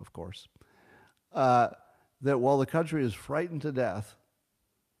people, of course, that while the country is frightened to death,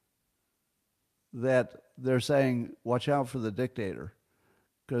 that they're saying, watch out for the dictator,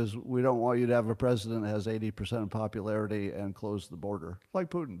 because we don't want you to have a president that has 80% popularity and close the border, like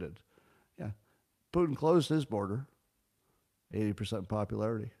Putin did. Yeah, Putin closed his border, 80%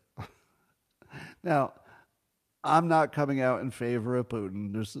 popularity. Now, I'm not coming out in favor of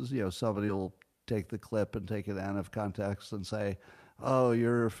Putin. There's, somebody will take the clip and take it out of context and say, oh,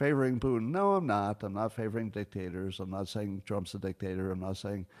 you're favoring Putin. No, I'm not. I'm not favoring dictators. I'm not saying Trump's a dictator. I'm not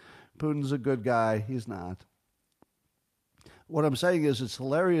saying Putin's a good guy. He's not. What I'm saying is it's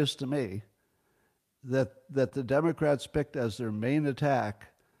hilarious to me that the Democrats picked as their main attack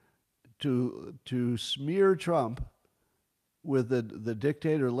to smear Trump with the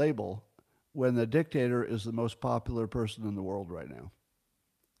dictator label when the dictator is the most popular person in the world right now.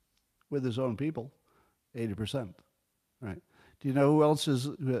 With his own people, 80%. Right? Do you know who else is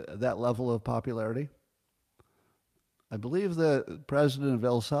that level of popularity? I believe the president of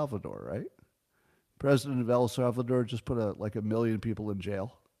El Salvador, right? President of El Salvador just put like 1 million people in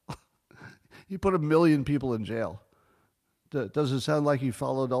jail. He put 1 million people in jail. Does it sound like he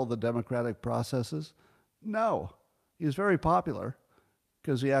followed all the democratic processes? No. He was very popular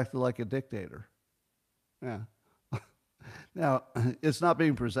because he acted like a dictator. Yeah. Now, it's not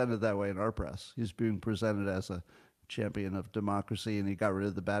being presented that way in our press. He's being presented as a champion of democracy, and he got rid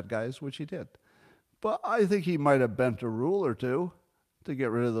of the bad guys, which he did. But I think he might have bent a rule or two to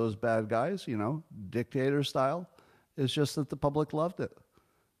get rid of those bad guys, dictator style. It's just that the public loved it.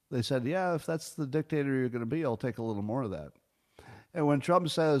 They said, yeah, if that's the dictator you're going to be, I'll take a little more of that. And when Trump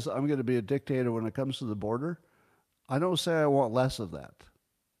says, I'm going to be a dictator when it comes to the border, I don't say I want less of that.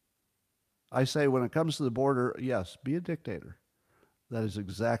 I say when it comes to the border, yes, be a dictator. That is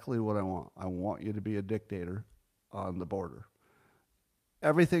exactly what I want. I want you to be a dictator on the border.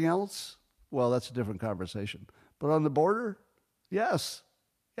 Everything else, well, that's a different conversation. But on the border, yes,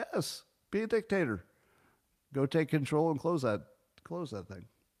 be a dictator. Go take control and close that thing.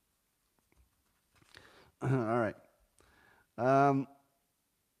 All right.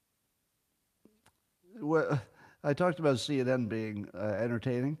 I talked about CNN being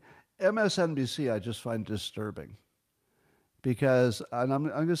entertaining. MSNBC I just find disturbing because, and I'm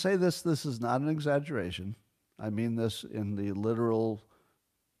going to say this is not an exaggeration. I mean this in the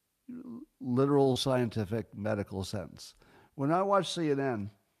literal scientific medical sense. When I watch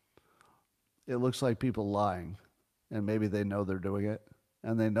CNN, it looks like people lying, and maybe they know they're doing it,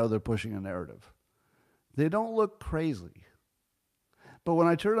 and they know they're pushing a narrative. They don't look crazy. But when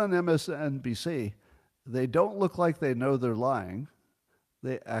I turn on MSNBC, they don't look like they know they're lying.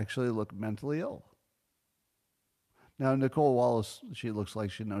 They actually look mentally ill. Now, Nicole Wallace, she looks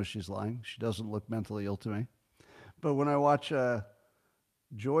like she knows she's lying. She doesn't look mentally ill to me. But when I watch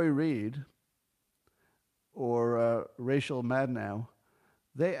Joy Reid or Rachel Maddow,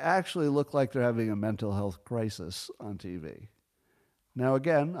 they actually look like they're having a mental health crisis on TV. Now,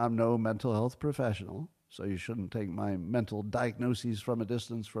 again, I'm no mental health professional, so you shouldn't take my mental diagnoses from a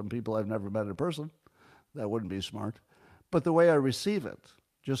distance from people I've never met in person. That wouldn't be smart. But the way I receive it,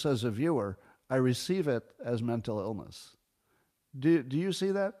 just as a viewer, I receive it as mental illness. Do you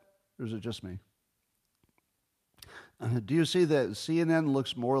see that? Or is it just me? Do you see that CNN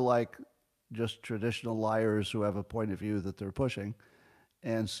looks more like just traditional liars who have a point of view that they're pushing,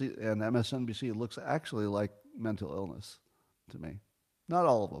 and MSNBC looks actually like mental illness to me? Not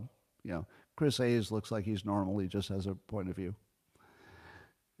all of them. Chris Hayes looks like he's normal. He just has a point of view.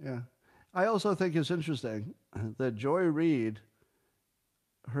 Yeah. I also think it's interesting that Joy Reid,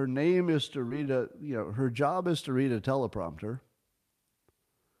 her name is to read her job is to read a teleprompter,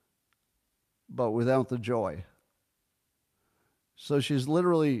 but without the joy. So she's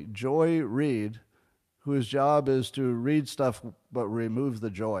literally Joy Reid, whose job is to read stuff but remove the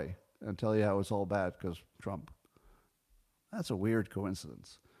joy and tell you how it's all bad because Trump. That's a weird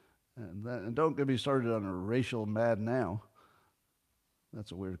coincidence. And don't get me started on a racial mad now.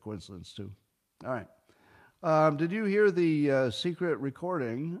 That's a weird coincidence, too. All right. Did you hear the secret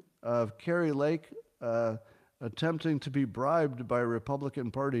recording of Kari Lake attempting to be bribed by Republican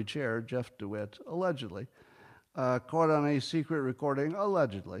Party Chair Jeff DeWitt, allegedly? Caught on a secret recording,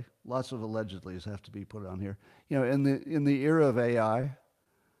 allegedly. Lots of allegedlys have to be put on here. In the era of AI,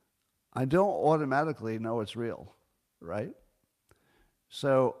 I don't automatically know it's real, right?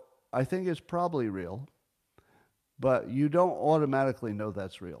 So I think it's probably real. But you don't automatically know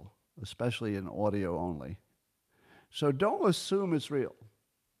that's real, especially in audio only. So don't assume it's real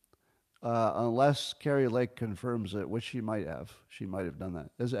unless Kari Lake confirms it, which she might have. She might have done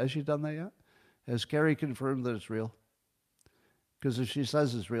that. Has she done that yet? Has Kari confirmed that it's real? Because if she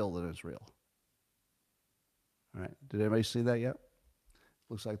says it's real, then it's real. All right. Did anybody see that yet?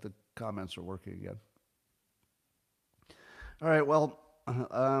 Looks like the comments are working again. All right. Well,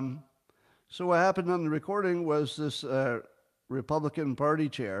 so what happened on the recording was this Republican Party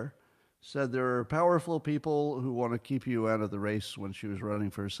chair said there are powerful people who want to keep you out of the race when she was running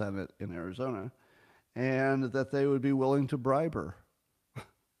for Senate in Arizona, and that they would be willing to bribe her.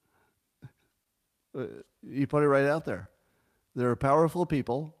 He put it right out there. There are powerful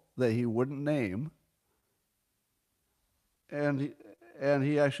people that he wouldn't name, and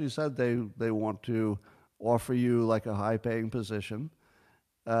he actually said they want to offer you like a high-paying position.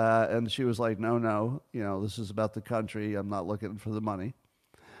 And she was like, no, this is about the country. I'm not looking for the money.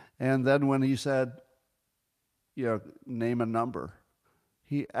 And then when he said, name a number,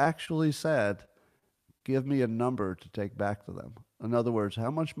 he actually said, give me a number to take back to them. In other words,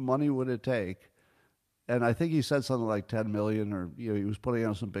 how much money would it take? And I think he said something like 10 million, or he was putting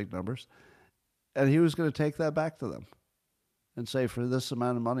out some big numbers. And he was going to take that back to them and say for this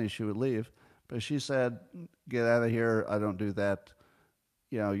amount of money she would leave. But she said, get out of here. I don't do that.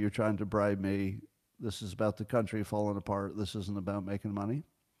 You're trying to bribe me. This is about the country falling apart. This isn't about making money.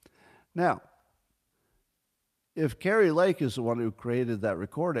 Now, if Carrie Lake is the one who created that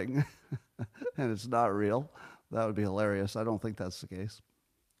recording and it's not real, that would be hilarious. I don't think that's the case.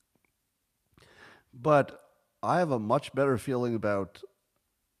 But I have a much better feeling about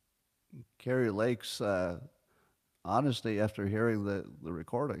Carrie Lake's honesty after hearing the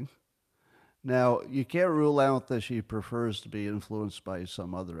recording. Now, you can't rule out that she prefers to be influenced by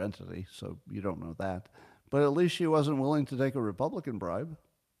some other entity, so you don't know that. But at least she wasn't willing to take a Republican bribe,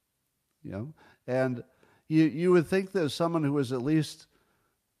 And you would think that someone who was at least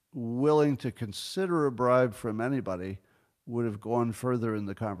willing to consider a bribe from anybody would have gone further in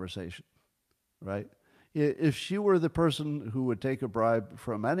the conversation, right? If she were the person who would take a bribe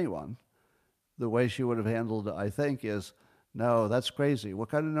from anyone, the way she would have handled it, I think, is, no, that's crazy. What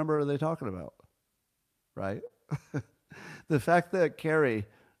kind of number are they talking about? Right? The fact that Carrie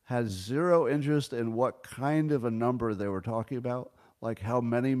has zero interest in what kind of a number they were talking about, like how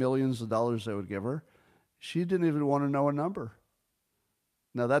many millions of dollars they would give her, she didn't even want to know a number.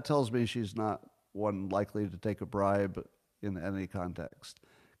 Now, that tells me she's not one likely to take a bribe in any context.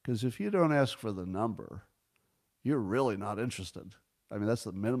 Because if you don't ask for the number, you're really not interested. I mean, that's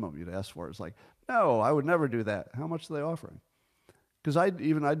the minimum you'd ask for. It's like, no, I would never do that. How much are they offering? Because I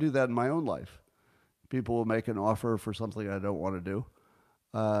do that in my own life. People will make an offer for something I don't want to do.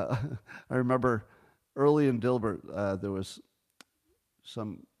 I remember early in Dilbert, there was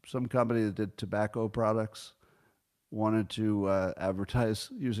some company that did tobacco products, wanted to advertise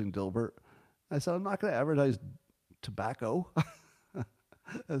using Dilbert. I said, I'm not going to advertise tobacco.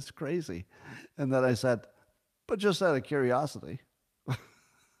 That's crazy. And then I said, but just out of curiosity,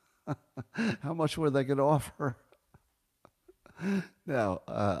 how much were they going to offer? Now,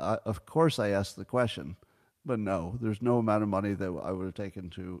 of course I asked the question, but no, there's no amount of money that I would have taken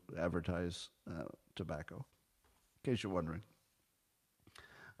to advertise tobacco, in case you're wondering.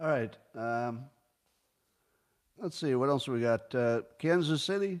 All right. Let's see, what else we got? Kansas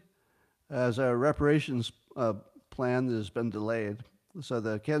City has a reparations plan that has been delayed. So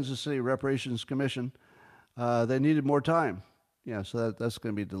the Kansas City Reparations Commission, they needed more time. Yeah, so that's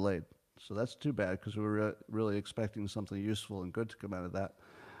going to be delayed. So that's too bad because we were really expecting something useful and good to come out of that.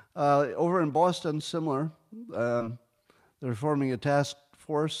 Over in Boston, similar. They're forming a task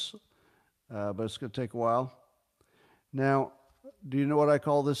force, but it's going to take a while. Now, do you know what I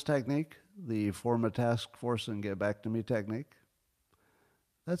call this technique? The form a task force and get back to me technique?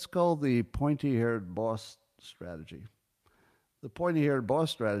 That's called the pointy-haired boss strategy. The pointy-haired boss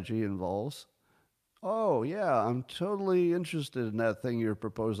strategy involves, oh, yeah, I'm totally interested in that thing you're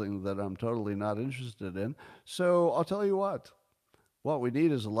proposing that I'm totally not interested in. So I'll tell you what we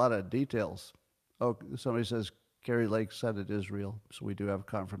need is a lot of details. Oh, somebody says Carrie Lake said it is real, so we do have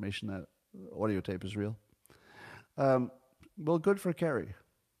confirmation that audio tape is real. Well, good for Carrie.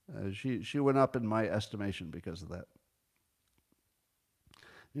 She went up in my estimation because of that.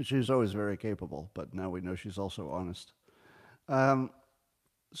 And she's always very capable, but now we know she's also honest.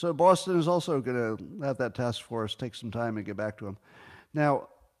 So Boston is also going to have that task force take some time and get back to him. Now,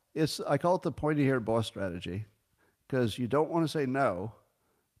 I call it the pointy-haired boss strategy because you don't want to say no,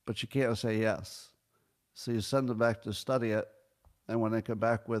 but you can't say yes. So you send them back to study it, and when they come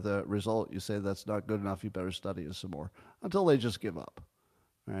back with a result, you say that's not good enough, you better study it some more, until they just give up.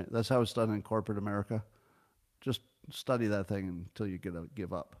 All right? That's how it's done in corporate America. Just study that thing until you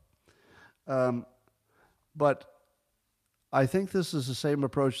give up. But I think this is the same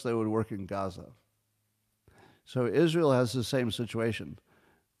approach that would work in Gaza. So Israel has the same situation.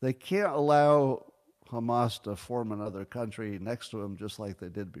 They can't allow Hamas to form another country next to them just like they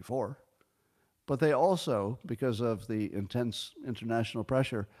did before. But they also, because of the intense international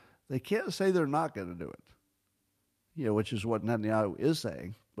pressure, they can't say they're not going to do it. Which is what Netanyahu is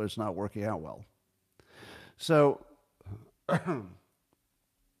saying, but it's not working out well. So,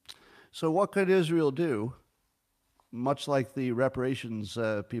 so what could Israel do, much like the reparations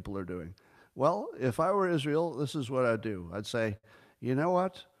people are doing? Well, if I were Israel, this is what I'd do. I'd say, you know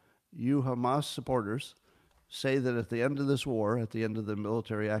what? You Hamas supporters say that at the end of this war, at the end of the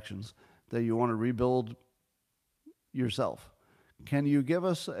military actions, that you want to rebuild yourself. Can you give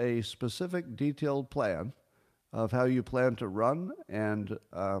us a specific, detailed plan of how you plan to run and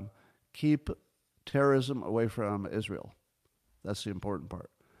keep terrorism away from Israel? That's the important part.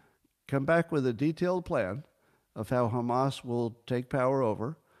 Come back with a detailed plan of how Hamas will take power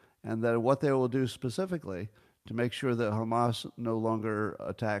over and then what they will do specifically to make sure that Hamas no longer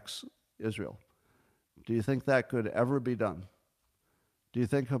attacks Israel. Do you think that could ever be done? Do you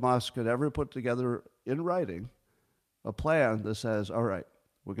think Hamas could ever put together in writing a plan that says, all right,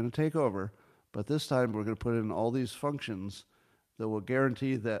 we're going to take over, but this time we're going to put in all these functions that will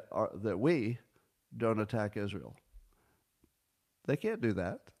guarantee that we don't attack Israel? They can't do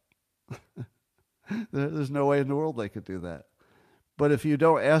that. There's no way in the world they could do that. But if you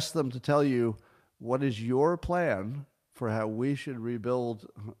don't ask them to tell you what is your plan for how we should rebuild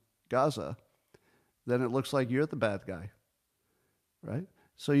Gaza, then it looks like you're the bad guy, right?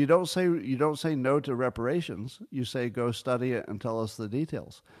 So you don't say no to reparations. You say go study it and tell us the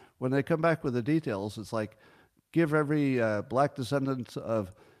details. When they come back with the details, it's like give every black descendant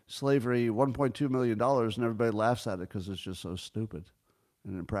of slavery $1.2 million and everybody laughs at it because it's just so stupid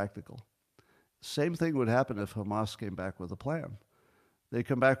and impractical. Same thing would happen if Hamas came back with a plan. They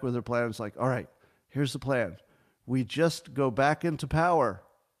come back with their plan. It's like, all right, here's the plan. We just go back into power.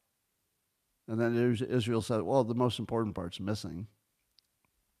 And then Israel said, well, the most important part's missing.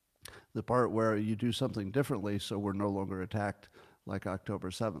 The part where you do something differently so we're no longer attacked like October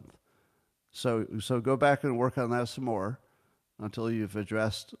 7th. So go back and work on that some more until you've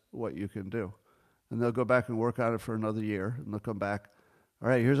addressed what you can do. And they'll go back and work on it for another year, and they'll come back. All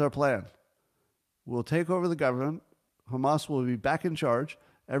right, here's our plan. We'll take over the government. Hamas will be back in charge.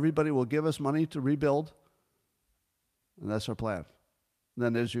 Everybody will give us money to rebuild. And that's our plan. And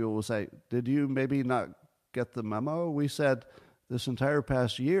then Israel will say, did you maybe not get the memo? We said this entire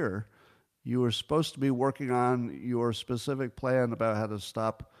past year, you were supposed to be working on your specific plan about how to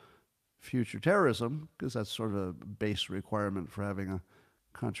stop future terrorism, because that's sort of a base requirement for having a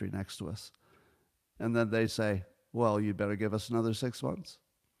country next to us. And then they say, well, you better give us another 6 months.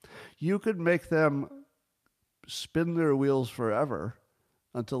 You could make them spin their wheels forever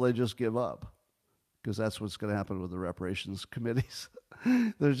until they just give up, because that's what's going to happen with the reparations committees.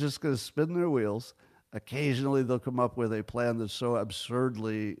 They're just going to spin their wheels. Occasionally they'll come up with a plan that's so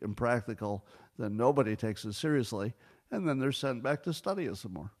absurdly impractical that nobody takes it seriously, and then they're sent back to study it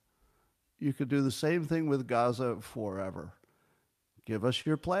some more. You could do the same thing with Gaza forever. Give us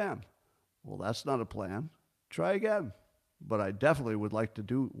your plan. Well, that's not a plan. Try again. But I definitely would like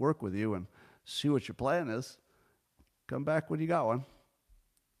to work with you and see what your plan is. Come back when you got one.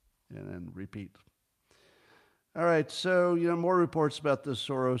 And then repeat. All right, so, more reports about the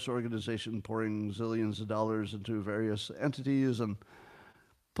Soros organization pouring zillions of dollars into various entities and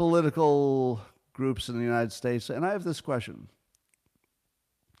political groups in the United States. And I have this question.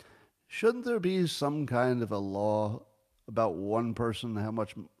 Shouldn't there be some kind of a law about one person, how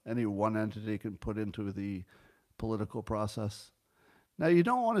much any one entity can put into the political process? Now, you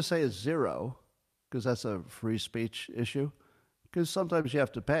don't want to say it's zero, because that's a free speech issue, because sometimes you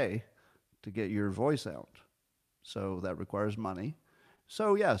have to pay to get your voice out. So that requires money.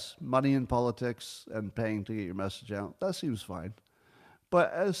 So yes, money in politics and paying to get your message out, that seems fine.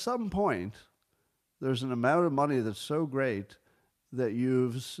 But at some point, there's an amount of money that's so great that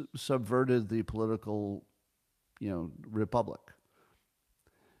you've subverted the political, republic.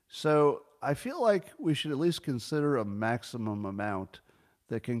 So I feel like we should at least consider a maximum amount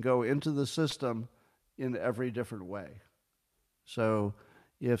that can go into the system in every different way. So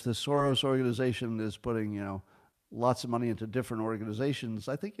if the Soros organization is putting, lots of money into different organizations,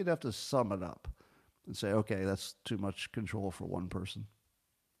 I think you'd have to sum it up and say, okay, that's too much control for one person.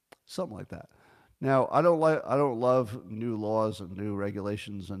 Something like that. Now, I don't love new laws and new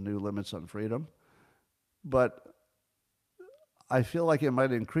regulations and new limits on freedom, but I feel like it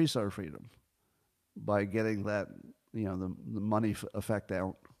might increase our freedom by getting that, the money effect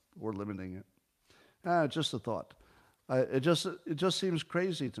out or limiting it. Just a thought. It just seems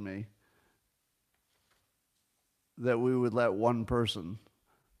crazy to me that we would let one person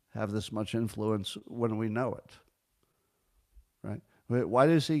have this much influence when we know it, right? Why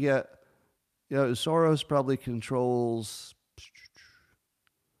does he get, Soros probably controls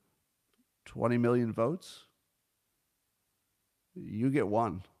 20 million votes. You get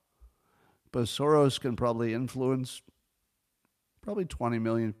one. But Soros can probably influence probably 20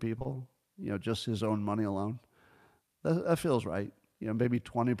 million people, just his own money alone. That feels right. Maybe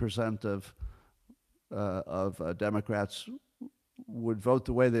 20% of Democrats would vote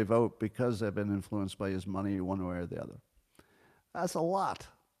the way they vote because they've been influenced by his money one way or the other. That's a lot.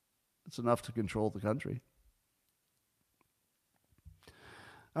 It's enough to control the country.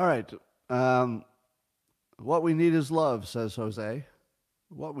 All right. What we need is love, says Jose.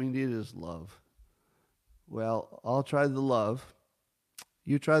 What we need is love. Well, I'll try the love.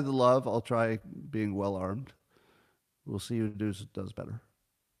 You try the love. I'll try being well armed. We'll see who does better.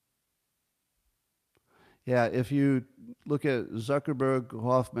 Yeah, if you look at Zuckerberg,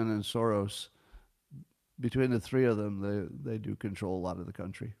 Hoffman, and Soros, between the three of them, they do control a lot of the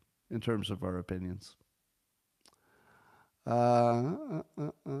country in terms of our opinions.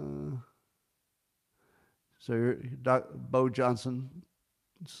 So Bo Johnson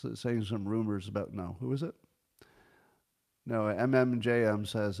saying some rumors about, no, who is it? No, MMJM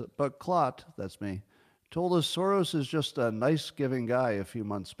says, but Clot, that's me, told us Soros is just a nice giving guy a few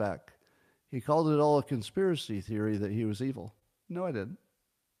months back. He called it all a conspiracy theory that he was evil. No, I didn't.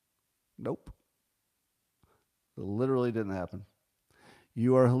 Nope. It literally didn't happen.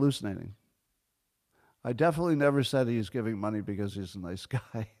 You are hallucinating. I definitely never said he's giving money because he's a nice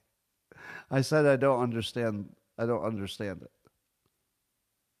guy. I said I don't understand it,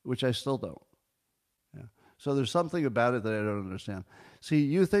 which I still don't. Yeah. So there's something about it that I don't understand. See,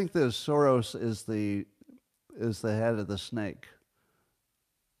 you think that Soros is the head of the snake.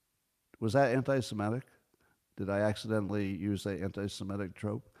 Was that anti-Semitic? Did I accidentally use the anti-Semitic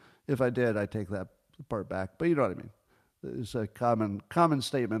trope? If I did, I take that part back. But you know what I mean. It's a common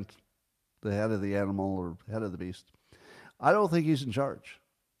statement, the head of the animal or head of the beast. I don't think he's in charge.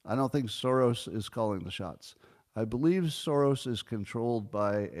 I don't think Soros is calling the shots. I believe Soros is controlled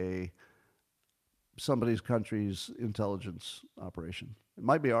by somebody's country's intelligence operation. It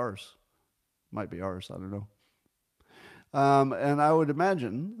might be ours. I don't know. And I would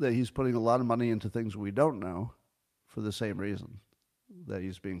imagine that he's putting a lot of money into things we don't know for the same reason, that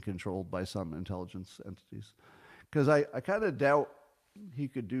he's being controlled by some intelligence entities. Because I kind of doubt he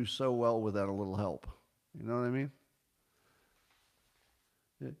could do so well without a little help. You know what I mean?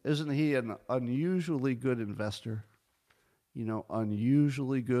 Isn't he an unusually good investor?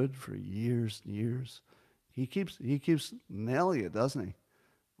 Unusually good for years and years. He keeps nailing it, doesn't he?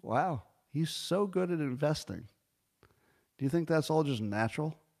 Wow, he's so good at investing. Do you think that's all just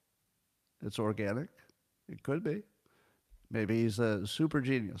natural? It's organic? It could be. Maybe he's a super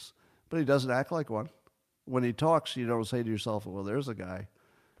genius, but he doesn't act like one. When he talks, you don't say to yourself, well, there's a guy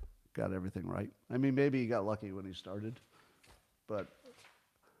got everything right. I mean, maybe he got lucky when he started, but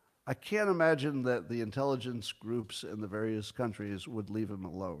I can't imagine that the intelligence groups in the various countries would leave him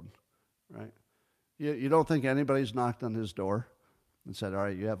alone, right? You don't think anybody's knocked on his door and said, all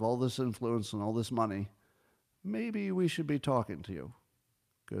right, you have all this influence and all this money. Maybe we should be talking to you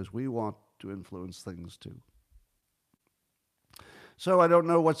because we want to influence things too. So I don't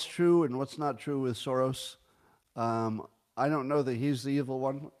know what's true and what's not true with Soros. I don't know that he's the evil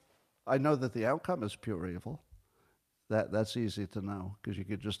one. I know that the outcome is pure evil. That's easy to know because you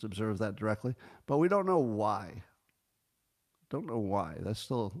could just observe that directly. But we don't know why. Don't know why. That's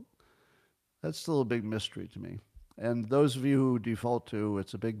still a big mystery to me. And those of you who default to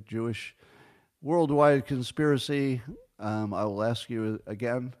it's a big Jewish worldwide conspiracy, I will ask you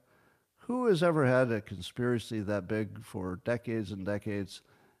again, who has ever had a conspiracy that big for decades and decades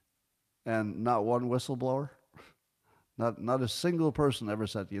and not one whistleblower? Not a single person ever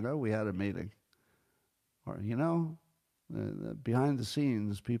said, we had a meeting. Or, behind the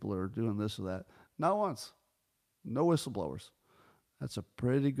scenes, people are doing this or that. Not once. No whistleblowers. That's a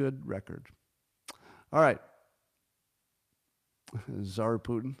pretty good record. All right. Tsar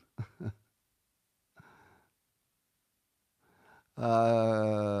Putin.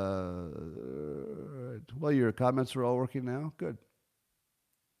 Well, your comments are all working now. Good.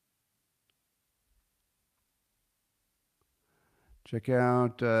 Check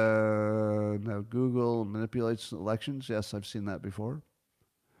out now Google manipulates elections. Yes, I've seen that before.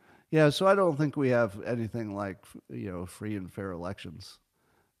 Yeah, so I don't think we have anything like free and fair elections.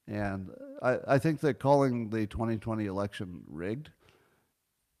 And I think that calling the 2020 election rigged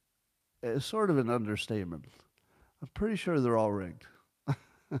is sort of an understatement. I'm pretty sure they're all rigged.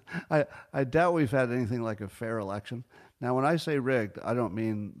 I doubt we've had anything like a fair election. Now, when I say rigged, I don't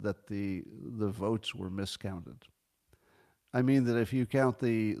mean that the votes were miscounted. I mean that if you count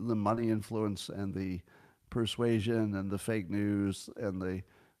the money influence and the persuasion and the fake news and the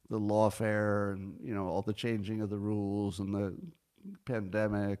lawfare and all the changing of the rules and the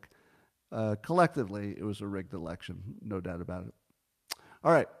pandemic, collectively it was a rigged election, no doubt about it.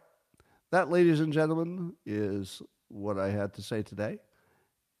 All right, that, ladies and gentlemen, is what I had to say today.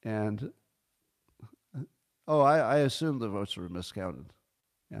 And I assume the votes were miscounted.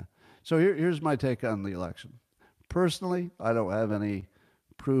 Yeah. So here's my take on the election. Personally, I don't have any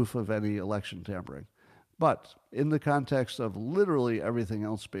proof of any election tampering. But in the context of literally everything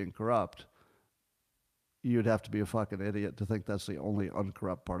else being corrupt, you'd have to be a fucking idiot to think that's the only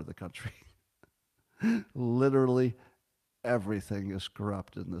uncorrupt part of the country. Literally everything is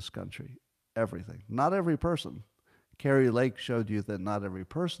corrupt in this country. Everything. Not every person. Carrie Lake showed you that not every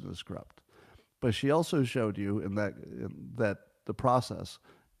person is corrupt. But she also showed you that the process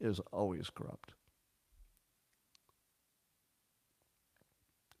is always corrupt.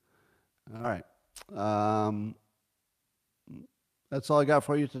 All right. That's all I got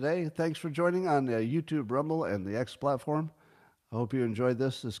for you today. Thanks for joining on YouTube, Rumble, and the X platform. I hope you enjoyed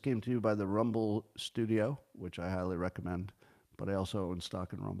this. This came to you by the Rumble Studio, which I highly recommend, but I also own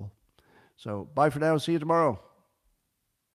stock in Rumble. So bye for now. See you tomorrow.